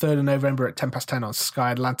coming on the 3rd of November at 10 past 10 on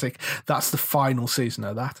Sky Atlantic. That's the final season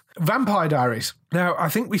of that. Vampire Diaries. Now, I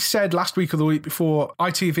think we said last week or the week before,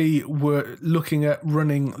 ITV were looking at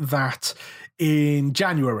running that in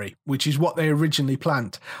January, which is what they originally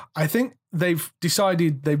planned. I think they've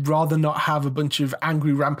decided they'd rather not have a bunch of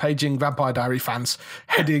angry, rampaging Vampire Diary fans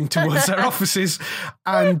heading towards their offices.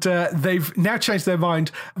 And they've now changed their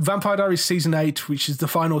mind. Vampire Diaries Season 8, which is the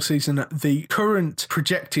final season, the current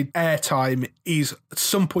projected airtime is at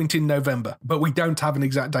some point in November, but we don't have an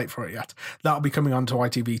exact date for it yet. That'll be coming on to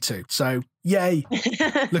ITV2. So yay.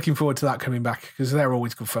 Looking forward to that coming back because they're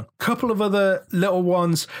always good fun. Couple of other little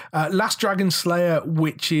ones. Last Dragon Slayer,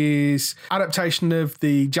 which is adaptation of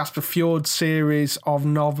the Jasper Fjord series of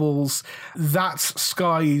novels. That's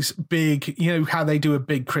Sky's big, you know how they do a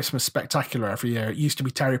big Christmas spectacular every year. It used to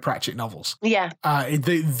be Terry Pratchett novels. Yeah.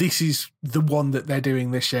 This is the one that they're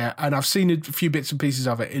doing this year. And I've seen a few bits and pieces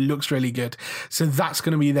of it. It looks really good. So that's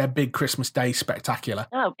going to be their big Christmas Day spectacular.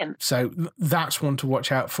 Oh, so that's one to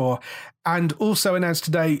watch out for. And also announced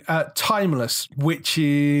today, Timeless, which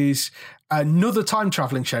is another time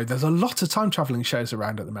traveling show. There's a lot of time traveling shows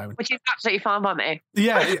around at the moment, which is absolutely fine by me.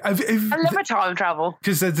 Yeah, I love a time travel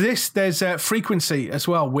because there's Frequency as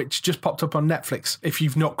well, which just popped up on Netflix. If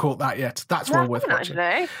you've not caught that yet, that's well worth watching.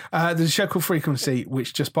 There's a show called Frequency,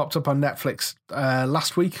 which just popped up on Netflix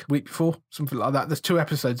last week before, something like that. There's 2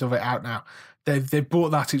 episodes of it out now. They've bought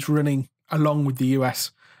that. It's running along with the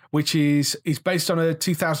US, which is based on a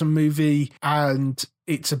 2000 movie, and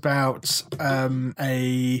it's about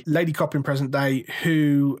a lady cop in present day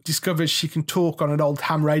who discovers she can talk on an old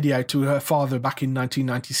ham radio to her father back in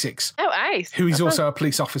 1996. Oh, ace. Who is also a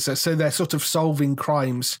police officer. So they're sort of solving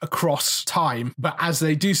crimes across time, but as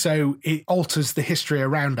they do so, it alters the history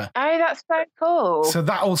around her. Oh, that's so cool. So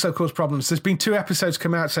that also caused problems. There's been 2 episodes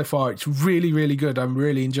come out so far. It's really, really good. I'm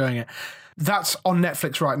really enjoying it. That's on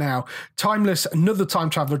Netflix right now. Timeless, another time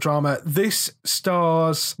traveler drama. This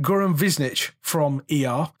stars Goran Visnich from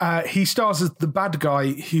ER. He stars as the bad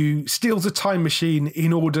guy who steals a time machine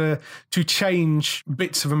in order to change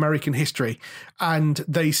bits of American history. And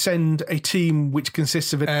they send a team which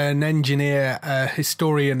consists of an engineer, a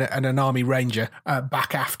historian, and an army ranger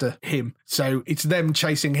back after him. So it's them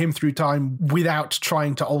chasing him through time without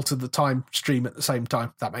trying to alter the time stream at the same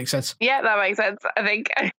time. That makes sense? Yeah, that makes sense, I think.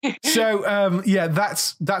 So,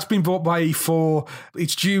 that's been bought by E4.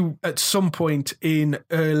 It's due at some point in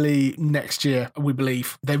early next year, we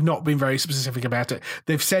believe. They've not been very specific about it.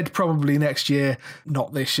 They've said probably next year,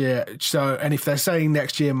 not this year. So, and if they're saying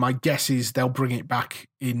next year, my guess is they'll bring it back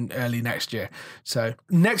in early next year. So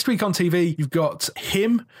next week on TV, you've got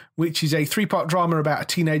Him, which is a 3-part drama about a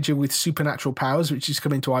teenager with supernatural powers, which is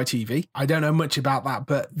coming to ITV. I don't know much about that,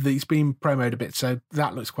 but it's been promoted a bit, so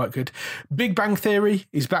that looks quite good. Big Bang Theory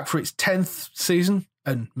is back for its 10th season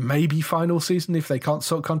and maybe final season if they can't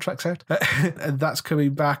sort contracts out. And that's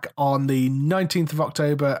coming back on the 19th of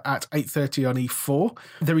October at 8:30 on E4.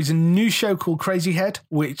 There is a new show called Crazy Head,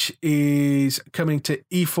 which is coming to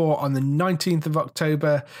E4 on the 19th of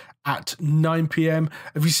October at 9 p.m.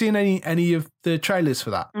 Have you seen any of the trailers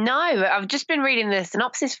for that? No, I've just been reading the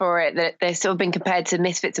synopsis for it, that they've sort of been compared to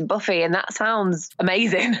Misfits and Buffy, and that sounds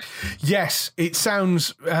amazing. Yes, it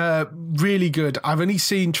sounds really good. I've only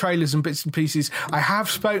seen trailers and bits and pieces. I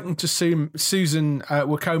have spoken to Susan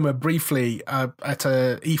Wokoma briefly at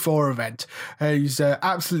a E4 event, who's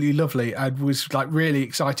absolutely lovely and was like really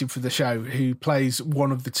excited for the show, who plays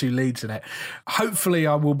one of the 2 leads in it. Hopefully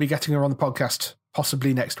I will be getting her on the podcast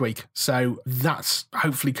possibly next week. So that's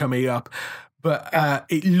hopefully coming up. But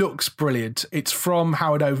it looks brilliant. It's from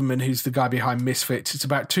Howard Overman, who's the guy behind Misfits. It's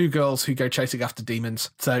about 2 girls who go chasing after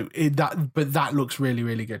demons. So that looks really,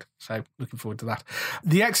 really good. So looking forward to that.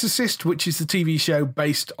 The Exorcist, which is the TV show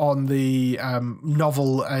based on the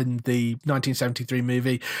novel and the 1973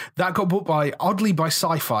 movie, that got bought oddly by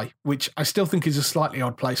Sci-Fi, which I still think is a slightly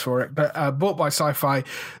odd place for it, but bought by Sci-Fi.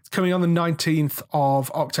 It's coming on the 19th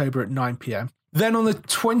of October at 9 p.m. Then on the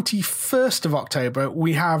 21st of October,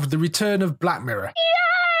 we have the return of Black Mirror.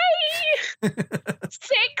 Yay!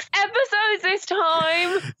 6 episodes this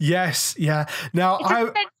time. Yes, yeah. Now, it's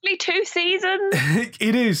essentially 2 seasons.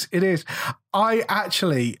 It is.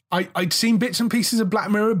 I'd seen bits and pieces of Black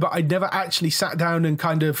Mirror, but I'd never actually sat down and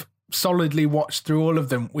kind of solidly watched through all of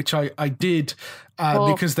them, which I did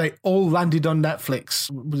because they all landed on Netflix.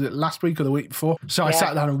 Was it last week or the week before? So I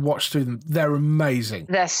sat down and watched through them. They're amazing.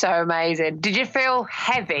 They're so amazing. Did you feel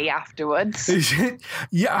heavy afterwards?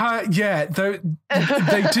 Yeah.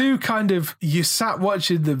 They do kind of, you sat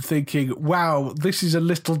watching them thinking, wow, this is a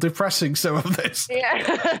little depressing, some of this.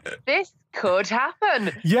 Yeah. This could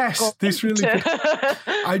happen. Yes, this really could.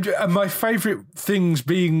 My favourite things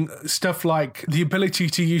being stuff like the ability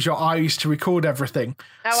to use your eyes to record everything.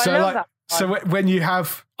 Oh, I love that. So when you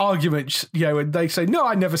have arguments, and they say, no,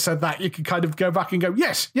 I never said that, you can kind of go back and go,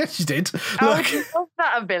 yes, you did. I love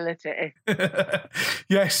that ability.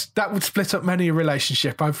 Yes, that would split up many a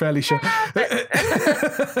relationship, I'm fairly sure.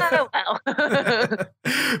 Oh, well.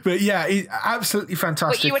 But yeah, absolutely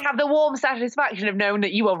fantastic. But you would have the warm satisfaction of knowing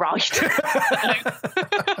that you were right.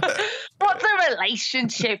 What's a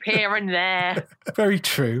relationship here and there? Very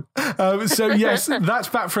true. So yes, that's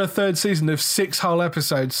back for a third season of 6 whole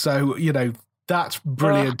episodes. So, that's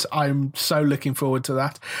brilliant. I'm so looking forward to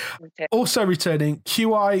that. Also returning,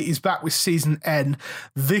 QI is back with season N.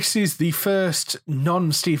 This is the first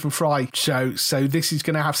non-Stephen Fry show, so this is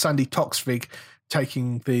going to have Sandy Toksvig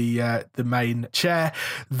taking the main chair.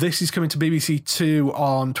 This is coming to BBC Two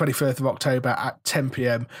on 21st of October at 10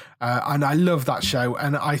 p.m. And I love that show,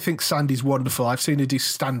 and I think Sandy's wonderful. I've seen her do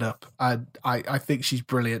stand-up, and I think she's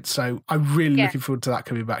brilliant. So I'm really looking forward to that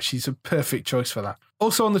coming back. She's a perfect choice for that.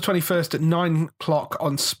 Also on the 21st at 9 o'clock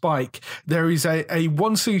on Spike, there is a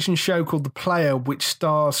one-season show called The Player, which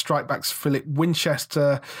stars Strikeback's Philip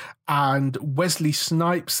Winchester and Wesley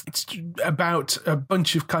Snipes. It's about a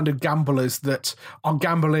bunch of kind of gamblers that are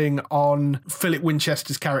gambling on Philip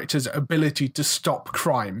Winchester's character's ability to stop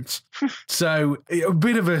crimes. So a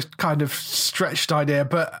bit of a kind of stretched idea,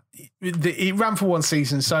 but it ran for one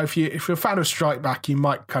season. So if you're a fan of Strikeback, you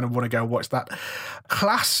might kind of want to go watch that.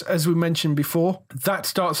 Class, as we mentioned before, that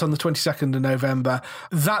starts on the 22nd of November.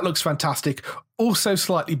 That looks fantastic. Also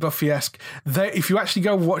slightly Buffy-esque. If you actually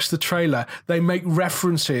go watch the trailer, they make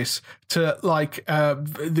references to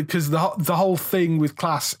because the whole thing with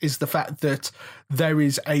Class is the fact that there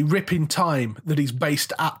is a rip in time that is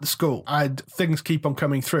based at the school and things keep on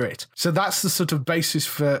coming through it. So that's the sort of basis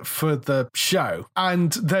for the show.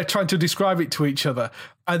 And they're trying to describe it to each other,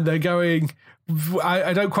 and they're going,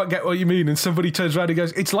 I don't quite get what you mean. And somebody turns around and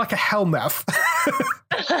goes, it's like a Hellmouth.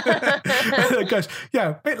 And it goes, yeah,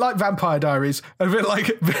 a bit like Vampire Diaries, a bit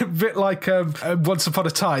like Once Upon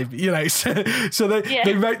a Time, So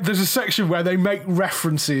they make, there's a section where they make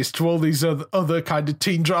references to all these other kind of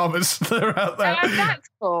teen dramas that are out there.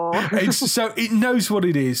 Oh, that's cool. So it knows what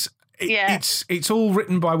it is. It's all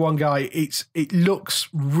written by one guy. It looks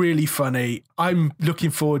really funny. I'm looking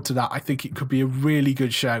forward to that. I think it could be a really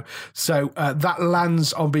good show. So that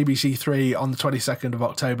lands on BBC Three on the 22nd of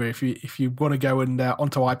October. If you want to go and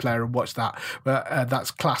onto iPlayer and watch that, that's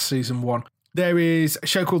Class season 1. There is a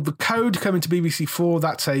show called The Code coming to BBC 4.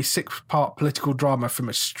 That's a 6-part political drama from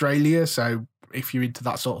Australia. So if you're into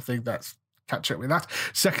that sort of thing, that's catch up with that.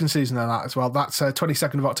 Second season of that as well. That's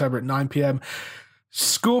 22nd of October at 9 p.m.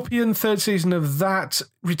 Scorpion, third season of that,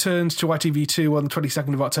 returns to ITV2 on the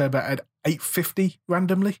 22nd of October at 8:50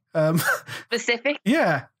 randomly. Specific?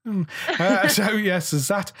 Yeah. So yes, there's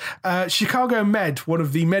that. Chicago Med, one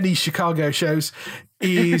of the many Chicago shows,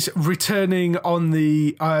 is returning on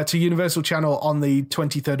the to Universal Channel on the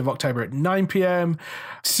 23rd of October at 9 p.m.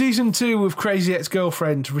 Season 2 of Crazy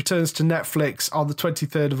Ex-Girlfriend returns to Netflix on the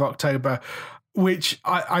 23rd of October, which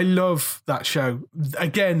I love that show.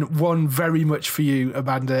 Again, one very much for you,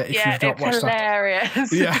 Amanda, if you've not watched hilarious.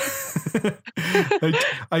 That. Yeah.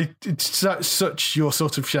 It's such your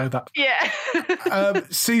sort of show, that. Yeah.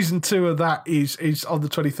 Season 2 of that is on the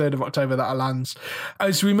 23rd of October that lands.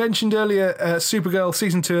 As we mentioned earlier, Supergirl,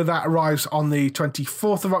 season 2 of that arrives on the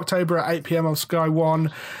 24th of October at 8 p.m. on Sky One.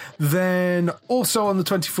 Then also on the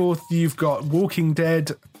 24th, you've got Walking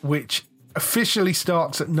Dead, which officially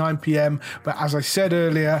starts at 9 p.m. But as I said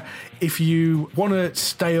earlier, if you want to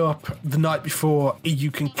stay up the night before,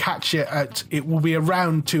 you can catch it will be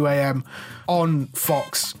around 2 a.m. on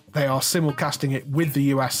Fox. They are simulcasting it with the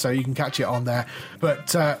US, so you can catch it on there. But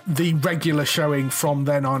the regular showing from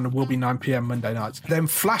then on will be 9 p.m. Monday nights. Then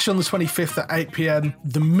Flash on the 25th at 8 p.m.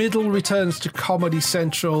 The Middle returns to Comedy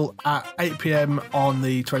Central at 8 p.m. on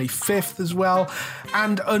the 25th as well.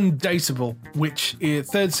 And Undateable, which is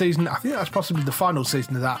third season, I think that's possibly the final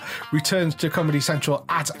season of that, returns to Comedy Central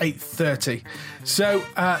at 8:30. So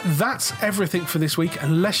that's everything for this week,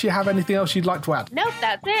 unless you have anything else you'd like to add. Nope,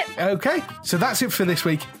 that's it. Okay, so that's it for this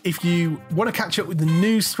week. If you want to catch up with the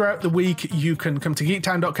news throughout the week, you can come to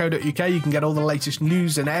geektown.co.uk. You can get all the latest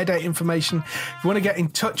news and air date information. If you want to get in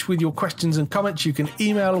touch with your questions and comments, you can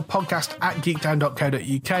email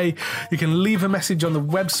podcast@geektown.co.uk. You can leave a message on the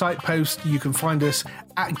website post. You can find us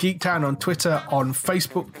at Geektown on Twitter, on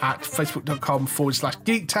Facebook at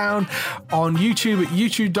facebook.com/Geektown, on YouTube at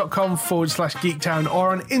youtube.com/Geektown, or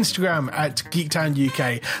on Instagram at Geektown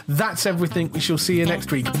UK. That's everything. We shall see you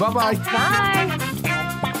next week. Bye-bye. Bye.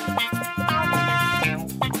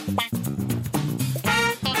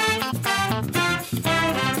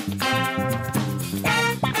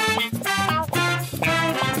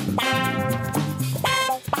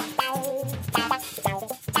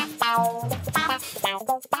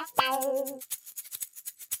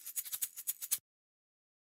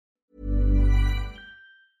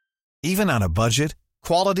 Even on a budget,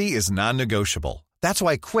 quality is non-negotiable. That's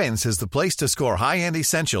why Quince is the place to score high-end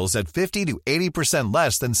essentials at 50 to 80%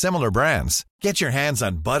 less than similar brands. Get your hands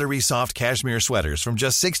on buttery soft cashmere sweaters from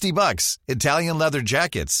just $60, Italian leather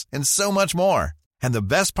jackets, and so much more. And the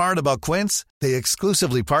best part about Quince, they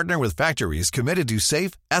exclusively partner with factories committed to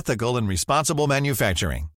safe, ethical, and responsible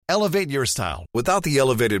manufacturing. Elevate your style without the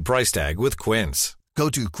elevated price tag with Quince. Go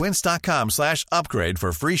to quince.com/upgrade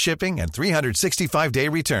for free shipping and 365-day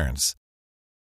returns.